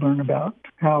opportunity to learn about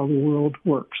how the world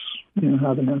works,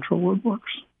 how the natural world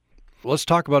works. Let's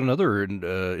talk about another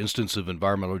instance of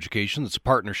environmental education. It's a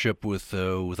partnership with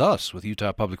us, with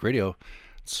Utah Public Radio.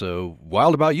 It's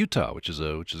Wild About Utah, which is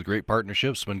a great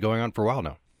partnership. It's been going on for a while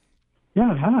now.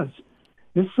 Yeah, it has.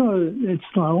 It's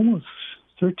almost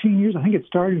 13 years. I think it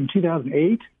started in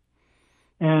 2008,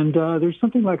 and there's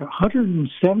something like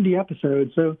 170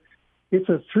 episodes. So it's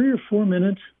a 3 or 4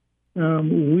 minute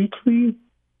weekly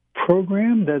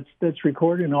program that's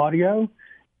recorded in audio.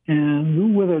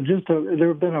 And there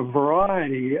have been a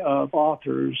variety of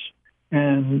authors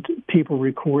and people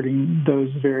recording those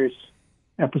various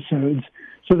episodes.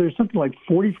 So there's something like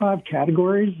 45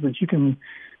 categories that you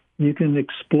can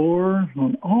explore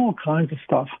on all kinds of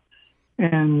stuff.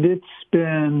 And it's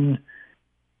been,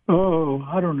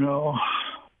 I don't know,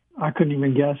 I couldn't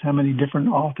even guess how many different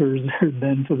authors there have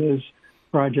been for those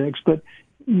projects. But,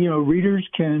 readers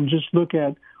can just look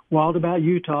at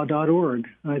wildaboututah.org,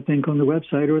 I think, on the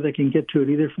website, or they can get to it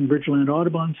either from Virgin Land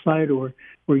Audubon's site or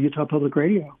Utah Public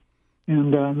Radio.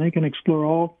 And they can explore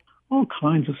all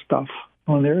kinds of stuff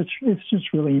on there. It's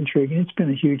just really intriguing. It's been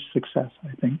a huge success,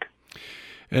 I think.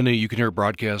 And you can hear it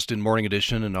broadcast in Morning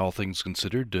Edition and All Things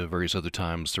Considered various other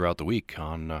times throughout the week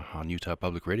on Utah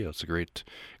Public Radio. It's a great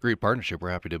partnership.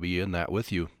 We're happy to be in that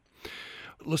with you.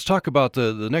 Let's talk about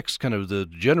the next kind of the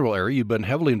general area. You've been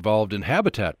heavily involved in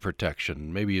habitat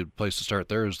protection. Maybe a place to start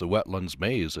there is the wetlands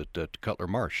maze at Cutler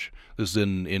Marsh. This is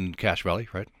in Cache Valley,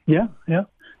 right? Yeah.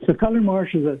 So Cutler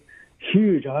Marsh is a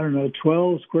huge,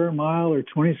 12 square mile or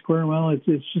 20 square mile. It's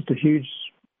just a huge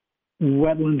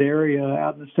wetland area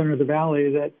out in the center of the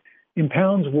valley that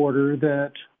impounds water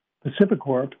that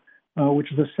PacifiCorp,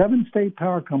 which is a 7-state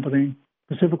power company,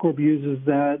 PacifiCorp uses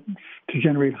that to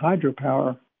generate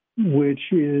hydropower, which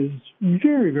is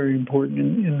very, very important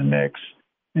in the mix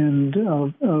and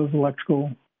of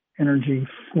electrical energy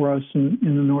for us in the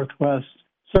Northwest.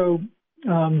 So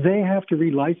they have to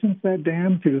relicense that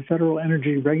dam through the Federal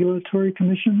Energy Regulatory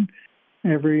Commission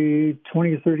every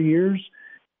 20 or 30 years.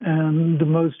 And the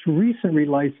most recent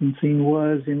relicensing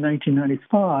was in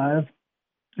 1995,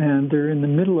 and they're in the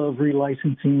middle of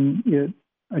relicensing it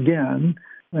again.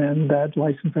 And that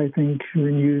license, I think,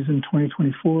 renews in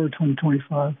 2024 or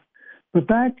 2025. But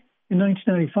back in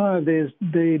 1995,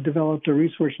 they developed a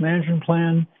resource management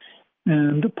plan,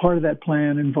 and part of that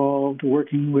plan involved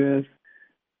working with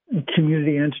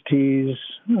community entities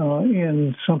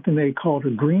in something they called a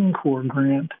Green Corps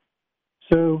grant.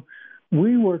 So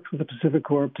we worked with the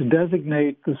PacifiCorp to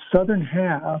designate the southern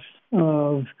half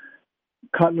of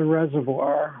Cutler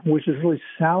Reservoir, which is really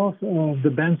south of the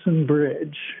Benson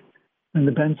Bridge and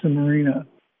the Benson Marina,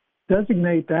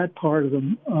 designate that part of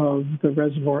the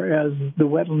reservoir as the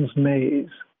wetlands maze.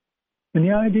 And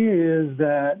the idea is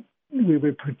that we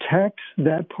would protect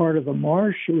that part of the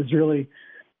marsh. It was really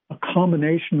a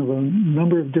combination of a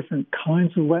number of different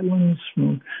kinds of wetlands,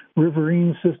 from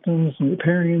riverine systems and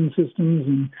riparian systems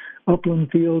and upland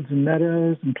fields and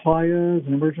meadows and playas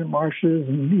and emergent marshes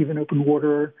and even open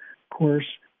water, of course,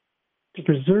 to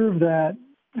preserve that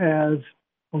as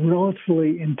a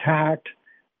relatively intact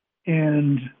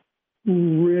and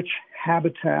rich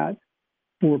habitat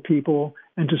for people,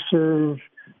 and to serve,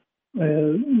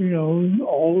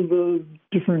 all the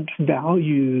different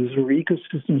values or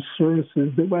ecosystem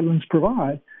services that wetlands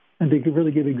provide, and they could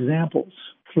really give examples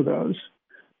for those.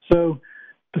 So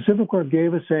PacifiCorp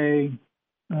gave us a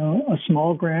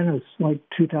small grant. It was like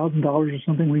 $2,000 or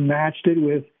something. We matched it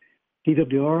with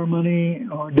DWR money,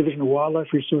 or Division of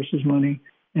Wildlife Resources money,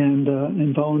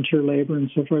 and volunteer labor and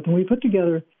so forth. And we put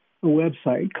together a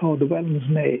website called the Wetlands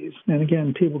Maze. And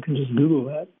again, people can just Google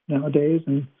that nowadays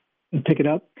and pick it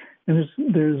up. And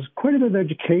there's quite a bit of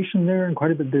education there, and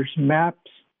there's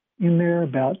maps in there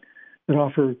that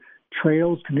offer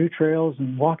trails, canoe trails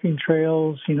and walking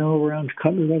trails, around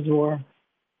Cutler Reservoir.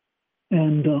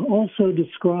 And also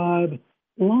describe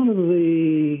a lot of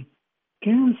the,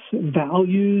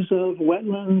 values of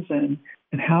wetlands and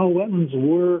how wetlands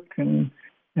work and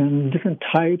different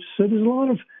types. So there's a lot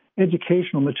of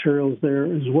educational materials there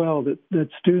as well that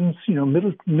students,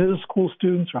 middle school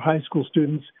students or high school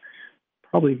students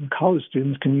probably even college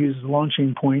students can use as a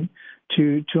launching point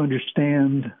to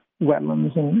understand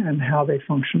wetlands and how they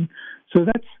function. So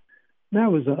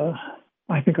that was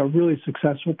I think a really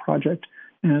successful project,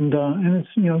 and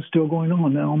it's still going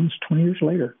on now, almost 20 years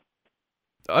later.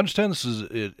 I understand this is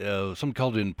something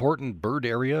called an important bird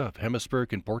area of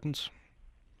hemispheric importance.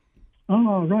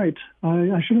 Oh, right.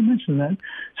 I should have mentioned that.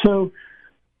 So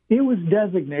it was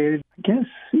designated, I guess,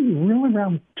 really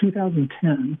around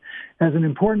 2010 as an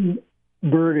important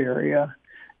bird area,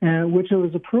 which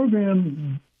was a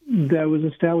program that was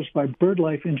established by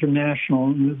BirdLife International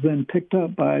and was then picked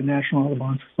up by National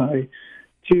Audubon Society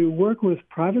to work with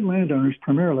private landowners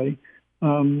primarily,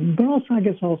 but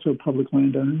also public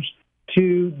landowners,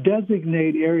 to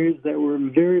designate areas that were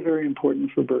very, very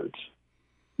important for birds,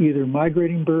 either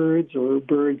migrating birds or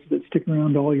birds that stick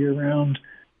around all year round.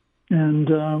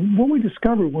 And what we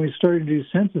discovered when we started to do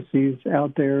censuses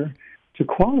out there to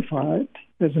qualify it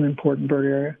as an important bird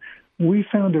area, we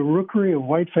found a rookery of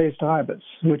white-faced ibis,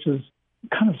 which is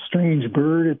kind of a strange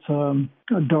bird. It's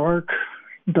a dark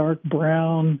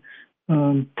brown,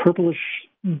 purplish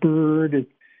bird. It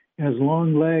has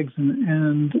long legs,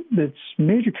 and its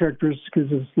major characteristic is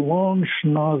this long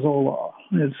schnozola.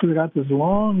 It's got this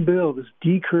long bill, this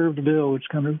decurved bill, which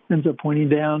kind of ends up pointing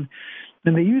down.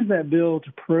 And they use that bill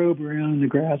to probe around in the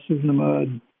grasses and the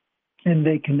mud, and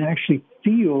they can actually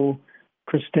feel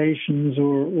crustaceans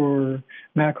or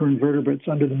macroinvertebrates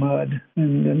under the mud,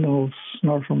 and then they'll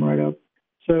snarf them right up.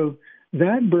 So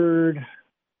that bird,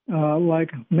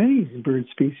 like many bird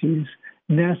species,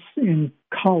 nests in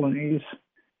colonies,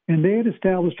 and they had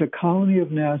established a colony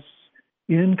of nests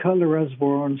in Cutler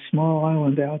Reservoir on a small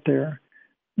island out there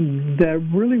that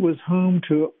really was home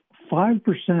to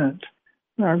 5%,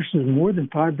 actually more than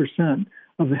 5%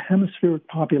 of the hemispheric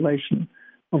population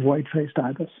of white-faced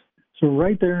ibis. So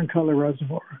right there in Cutler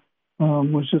Reservoir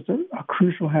was just a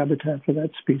crucial habitat for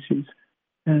that species.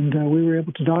 And we were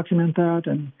able to document that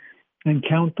and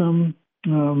count them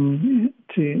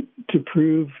to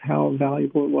prove how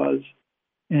valuable it was.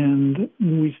 And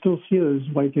we still see those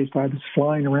white-faced ibis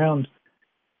flying around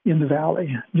in the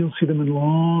valley. You'll see them in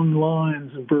long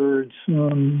lines of birds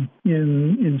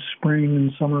in spring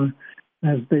and summer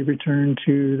as they return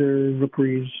to their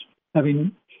rookeries,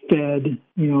 having fed,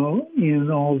 in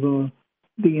all the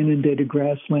inundated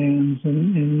grasslands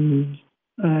and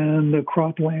the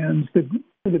croplands,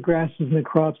 the grasses and the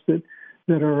crops that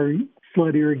are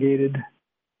flood irrigated,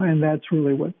 and that's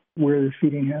really where the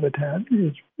feeding habitat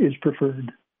is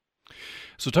preferred.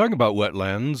 So talking about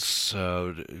wetlands,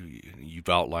 you've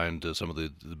outlined some of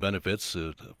the benefits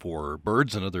for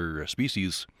birds and other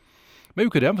species. Maybe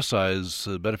we could emphasize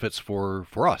the benefits for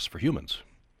us, for humans.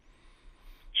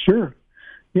 Sure.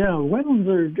 Yeah, wetlands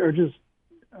are just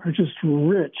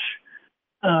rich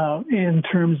in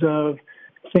terms of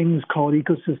things called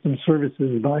ecosystem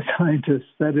services by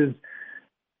scientists. That is,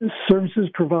 services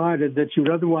provided that you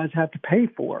would otherwise have to pay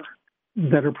for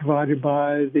that are provided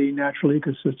by the natural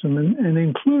ecosystem,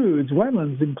 and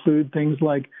wetlands include things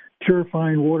like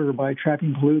purifying water by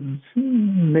trapping pollutants,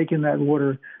 making that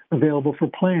water available for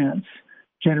plants,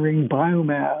 generating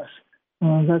biomass,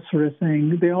 that sort of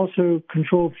thing. They also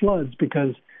control floods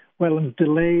because wetlands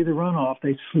delay the runoff.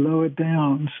 They slow it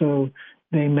down, so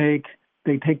they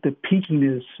take the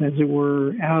peakiness, as it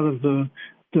were, out of the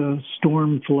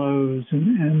storm flows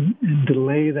and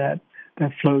delay that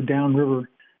flow downriver.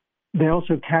 They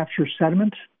also capture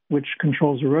sediment, which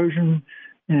controls erosion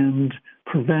and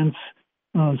prevents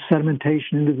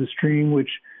sedimentation into the stream,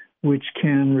 which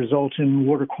can result in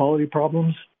water quality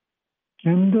problems.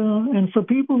 And for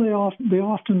people, they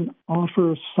often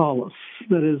offer solace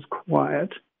that is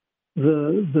quiet.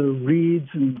 The reeds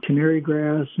and canary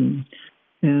grass and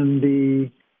the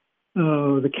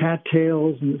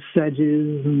cattails and the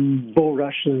sedges and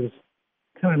bulrushes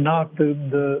kind of knock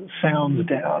the sounds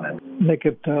down and make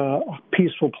it a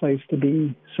peaceful place to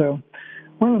be. So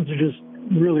wetlands are just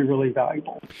really, really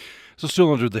valuable. So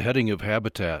still under the heading of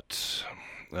habitat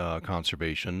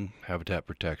conservation, habitat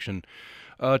protection,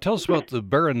 tell us about the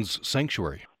Barrens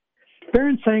Sanctuary.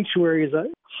 Barrens Sanctuary is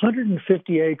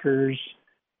 150 acres,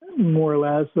 more or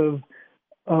less,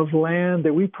 of land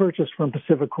that we purchased from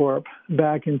Pacific Corp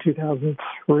back in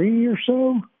 2003 or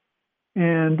so.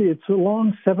 And it's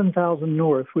along 7000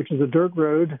 North, which is a dirt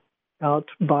road out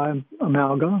by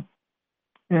Amalga.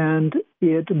 And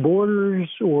it borders,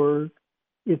 or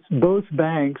it's both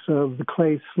banks of the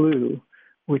Clay Slough,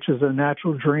 which is a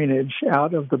natural drainage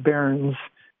out of the Barrens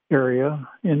area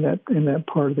in that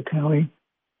part of the county.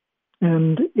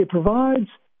 And it provides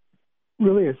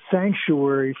really a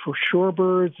sanctuary for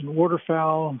shorebirds and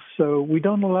waterfowl. So we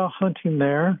don't allow hunting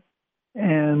there.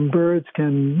 and birds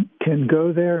can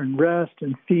go there and rest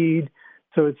and feed.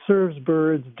 So it serves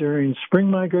birds during spring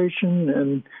migration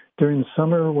and during the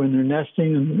summer when they're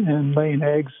nesting and laying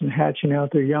eggs and hatching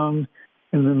out their young,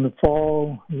 and then the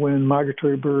fall when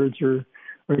migratory birds are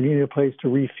needing a place to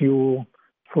refuel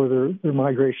for their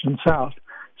migration south.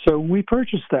 So we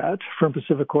purchased that from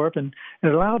PacifiCorp, and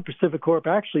it allowed PacifiCorp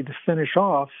actually to finish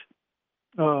off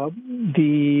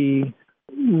the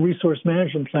resource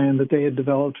management plan that they had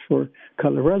developed for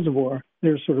Cutler Reservoir.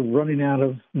 They're sort of running out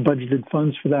of budgeted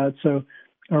funds for that. So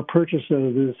our purchase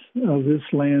of this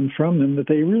land from them that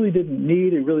they really didn't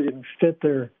need, it really didn't fit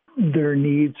their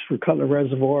needs for Cutler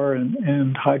Reservoir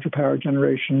and hydropower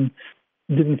generation,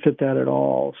 didn't fit that at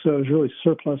all. So it was really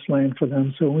surplus land for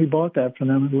them. So when we bought that from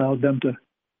them, it allowed them to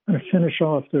kind of finish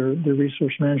off their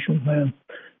resource management plan.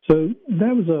 So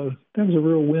that was a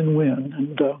real win-win.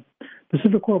 And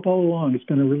PacifiCorp all along has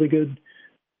been a really good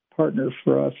partner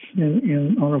for us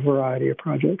on a variety of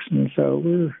projects. And so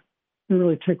we're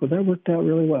really tickled. That worked out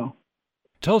really well.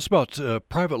 Tell us about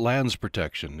private lands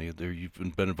protection.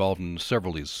 You've been involved in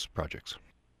several of these projects.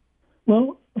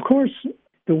 Well, of course,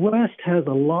 the West has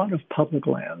a lot of public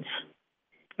lands.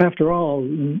 After all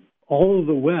of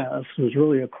the West was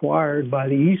really acquired by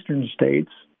the eastern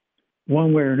states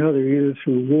one way or another, either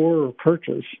through war or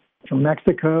purchase, from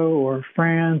Mexico or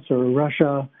France or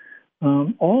Russia.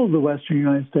 All of the western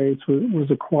United States was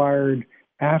acquired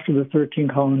after the 13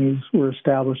 colonies were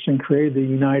established and created the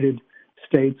United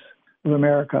States of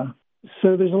America.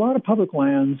 So there's a lot of public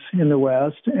lands in the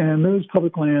West, and those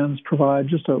public lands provide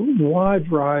just a wide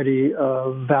variety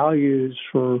of values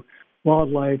for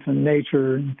wildlife and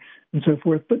nature and so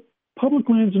forth. But public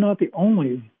lands are not the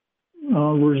only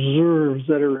reserves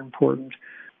that are important.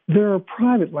 There are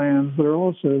private lands that are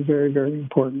also very, very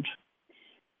important.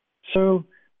 So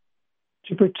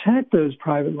to protect those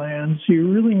private lands,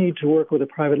 you really need to work with a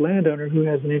private landowner who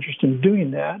has an interest in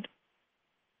doing that.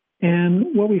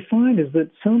 And what we find is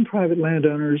that some private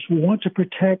landowners want to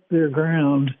protect their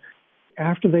ground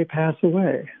after they pass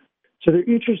away. So they're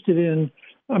interested in,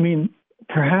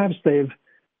 perhaps they've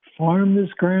farmed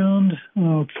this ground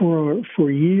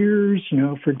for years,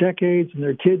 for decades, and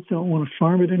their kids don't want to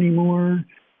farm it anymore.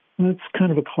 That's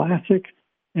kind of a classic.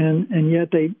 And yet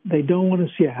they don't want to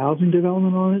see a housing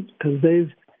development on it because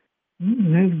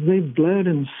they've bled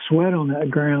and sweat on that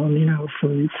ground,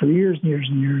 for years and years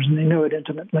and years, and they know it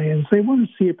intimately, and they want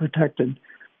to see it protected.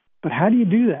 But how do you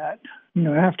do that,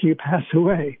 after you pass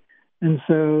away? And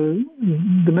so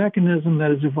the mechanism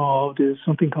that has evolved is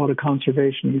something called a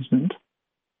conservation easement,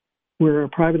 where a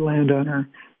private landowner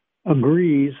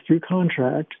agrees through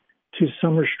contract to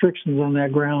some restrictions on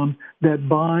that ground that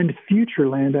bind future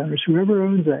landowners, whoever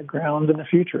owns that ground in the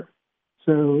future.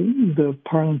 So the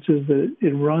parlance is that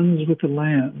it runs with the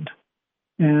land.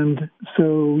 And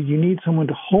so you need someone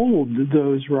to hold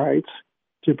those rights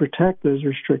to protect those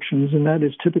restrictions, and that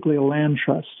is typically a land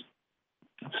trust.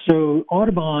 So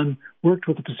Audubon worked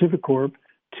with the PacifiCorp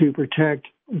to protect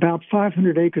about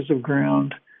 500 acres of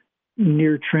ground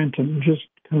near Trenton, just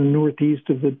kind of northeast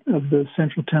of the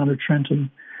central town of Trenton.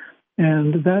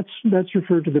 And that's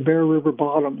referred to the Bear River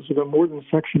Bottoms, the northern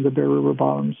section of the Bear River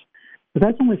Bottoms. But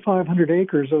that's only 500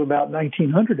 acres of about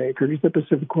 1,900 acres that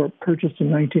PacifiCorp purchased in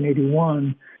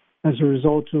 1981 as a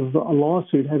result of a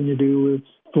lawsuit having to do with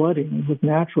flooding, with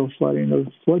natural flooding of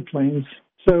floodplains.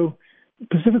 So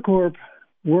PacifiCorp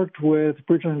worked with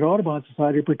Bridgeland Audubon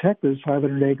Society to protect those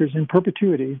 500 acres in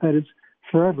perpetuity, that is,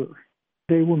 forever.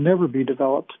 They will never be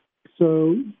developed.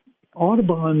 So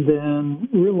Audubon then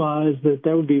realized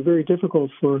that would be very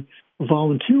difficult for a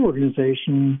volunteer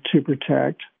organization to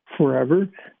protect forever.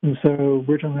 And so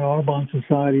Bridgeland Audubon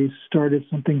Society started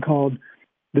something called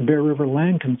the Bear River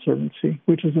Land Conservancy,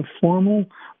 which is a formal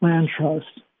land trust.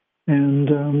 And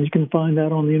you can find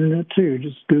that on the internet too.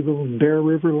 Just Google Bear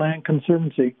River Land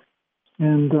Conservancy.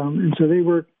 And so they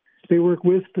work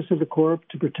with PacifiCorp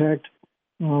to protect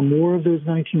more of those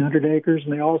 1,900 acres,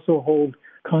 and they also hold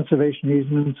conservation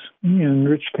easements in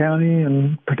Rich County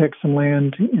and protect some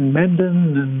land in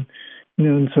Mendon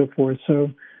and so forth. So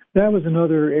that was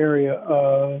another area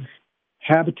of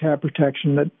habitat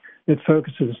protection that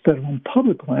focuses, instead of on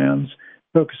public lands,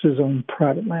 focuses on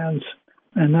private lands.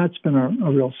 And that's been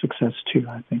a real success too,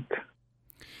 I think.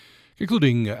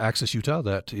 Concluding Access Utah,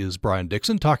 that is Brian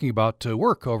Dixon talking about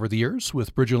work over the years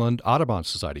with Bridgeland Audubon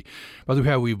Society. By the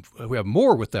way, we have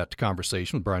more with that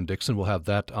conversation with Brian Dixon. We'll have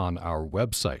that on our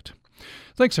website.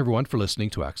 Thanks, everyone, for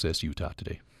listening to Access Utah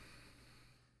today.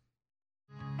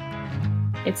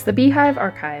 It's the Beehive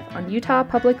Archive on Utah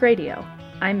Public Radio.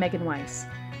 I'm Megan Weiss.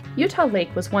 Utah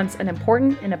Lake was once an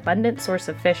important and abundant source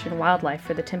of fish and wildlife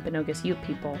for the Timpanogos Ute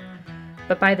people.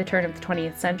 But by the turn of the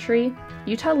 20th century,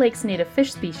 Utah Lake's native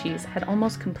fish species had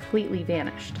almost completely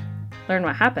vanished. Learn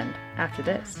what happened after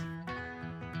this.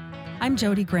 I'm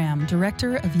Jody Graham,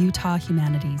 Director of Utah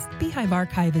Humanities. Beehive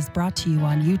Archive is brought to you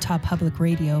on Utah Public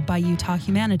Radio by Utah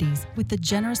Humanities with the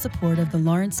generous support of the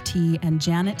Lawrence T. and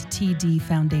Janet T.D.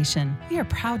 Foundation. We are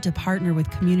proud to partner with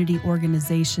community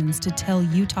organizations to tell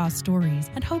Utah stories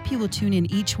and hope you will tune in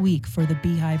each week for the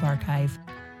Beehive Archive.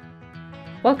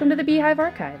 Welcome to the Beehive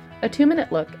Archive, a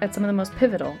 2-minute look at some of the most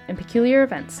pivotal and peculiar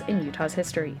events in Utah's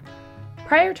history.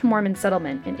 Prior to Mormon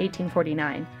settlement in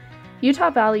 1849, Utah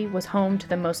Valley was home to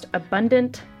the most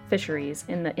abundant fisheries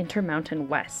in the Intermountain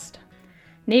West.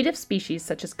 Native species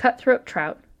such as cutthroat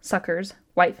trout, suckers,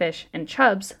 whitefish, and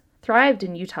chubs thrived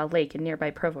in Utah Lake and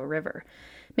nearby Provo River,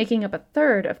 making up a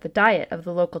third of the diet of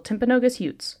the local Timpanogos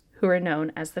Utes, who are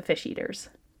known as the fish eaters.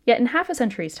 Yet in half a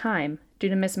century's time, due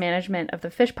to mismanagement of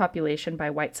the fish population by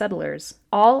white settlers,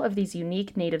 all of these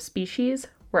unique native species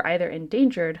were either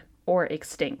endangered or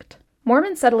extinct.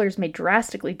 Mormon settlers made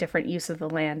drastically different use of the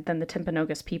land than the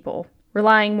Timpanogos people,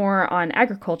 relying more on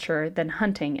agriculture than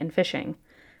hunting and fishing.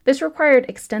 This required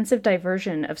extensive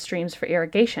diversion of streams for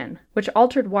irrigation, which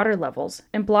altered water levels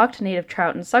and blocked native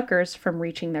trout and suckers from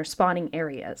reaching their spawning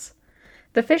areas.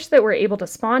 The fish that were able to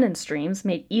spawn in streams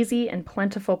made easy and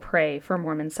plentiful prey for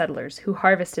Mormon settlers who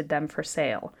harvested them for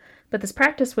sale, but this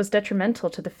practice was detrimental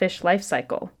to the fish life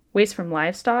cycle. Waste from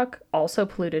livestock also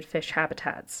polluted fish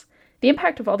habitats. The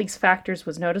impact of all these factors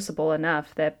was noticeable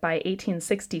enough that by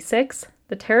 1866,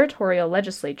 the territorial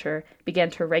legislature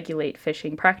began to regulate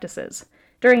fishing practices.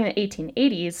 During the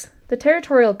 1880s, the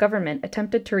territorial government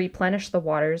attempted to replenish the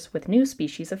waters with new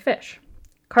species of fish.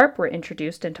 Carp were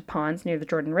introduced into ponds near the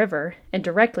Jordan River and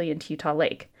directly into Utah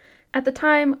Lake. At the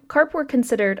time, carp were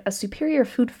considered a superior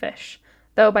food fish,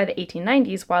 though by the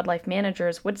 1890s, wildlife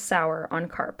managers would sour on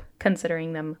carp,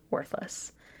 considering them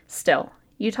worthless. Still,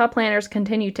 Utah planners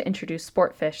continued to introduce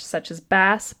sport fish such as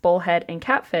bass, bullhead, and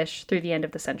catfish through the end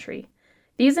of the century.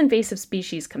 These invasive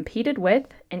species competed with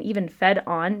and even fed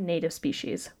on native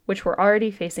species, which were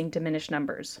already facing diminished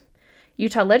numbers.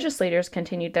 Utah legislators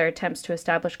continued their attempts to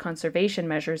establish conservation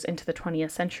measures into the 20th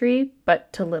century,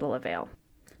 but to little avail.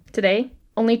 Today,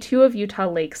 only 2 of Utah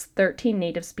Lake's 13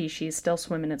 native species still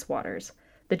swim in its waters,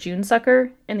 the June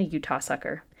sucker and the Utah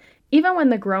sucker. Even when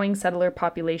the growing settler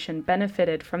population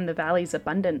benefited from the valley's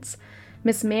abundance,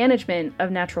 mismanagement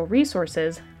of natural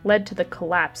resources led to the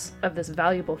collapse of this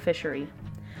valuable fishery.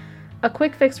 A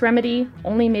quick fix remedy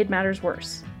only made matters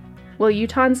worse. Will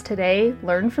Utahns today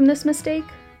learn from this mistake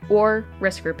or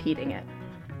risk repeating it?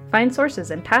 Find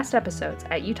sources and past episodes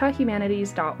at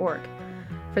utahhumanities.org.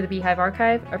 For the Beehive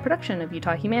Archive, a production of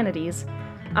Utah Humanities,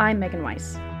 I'm Megan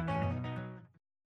Weiss.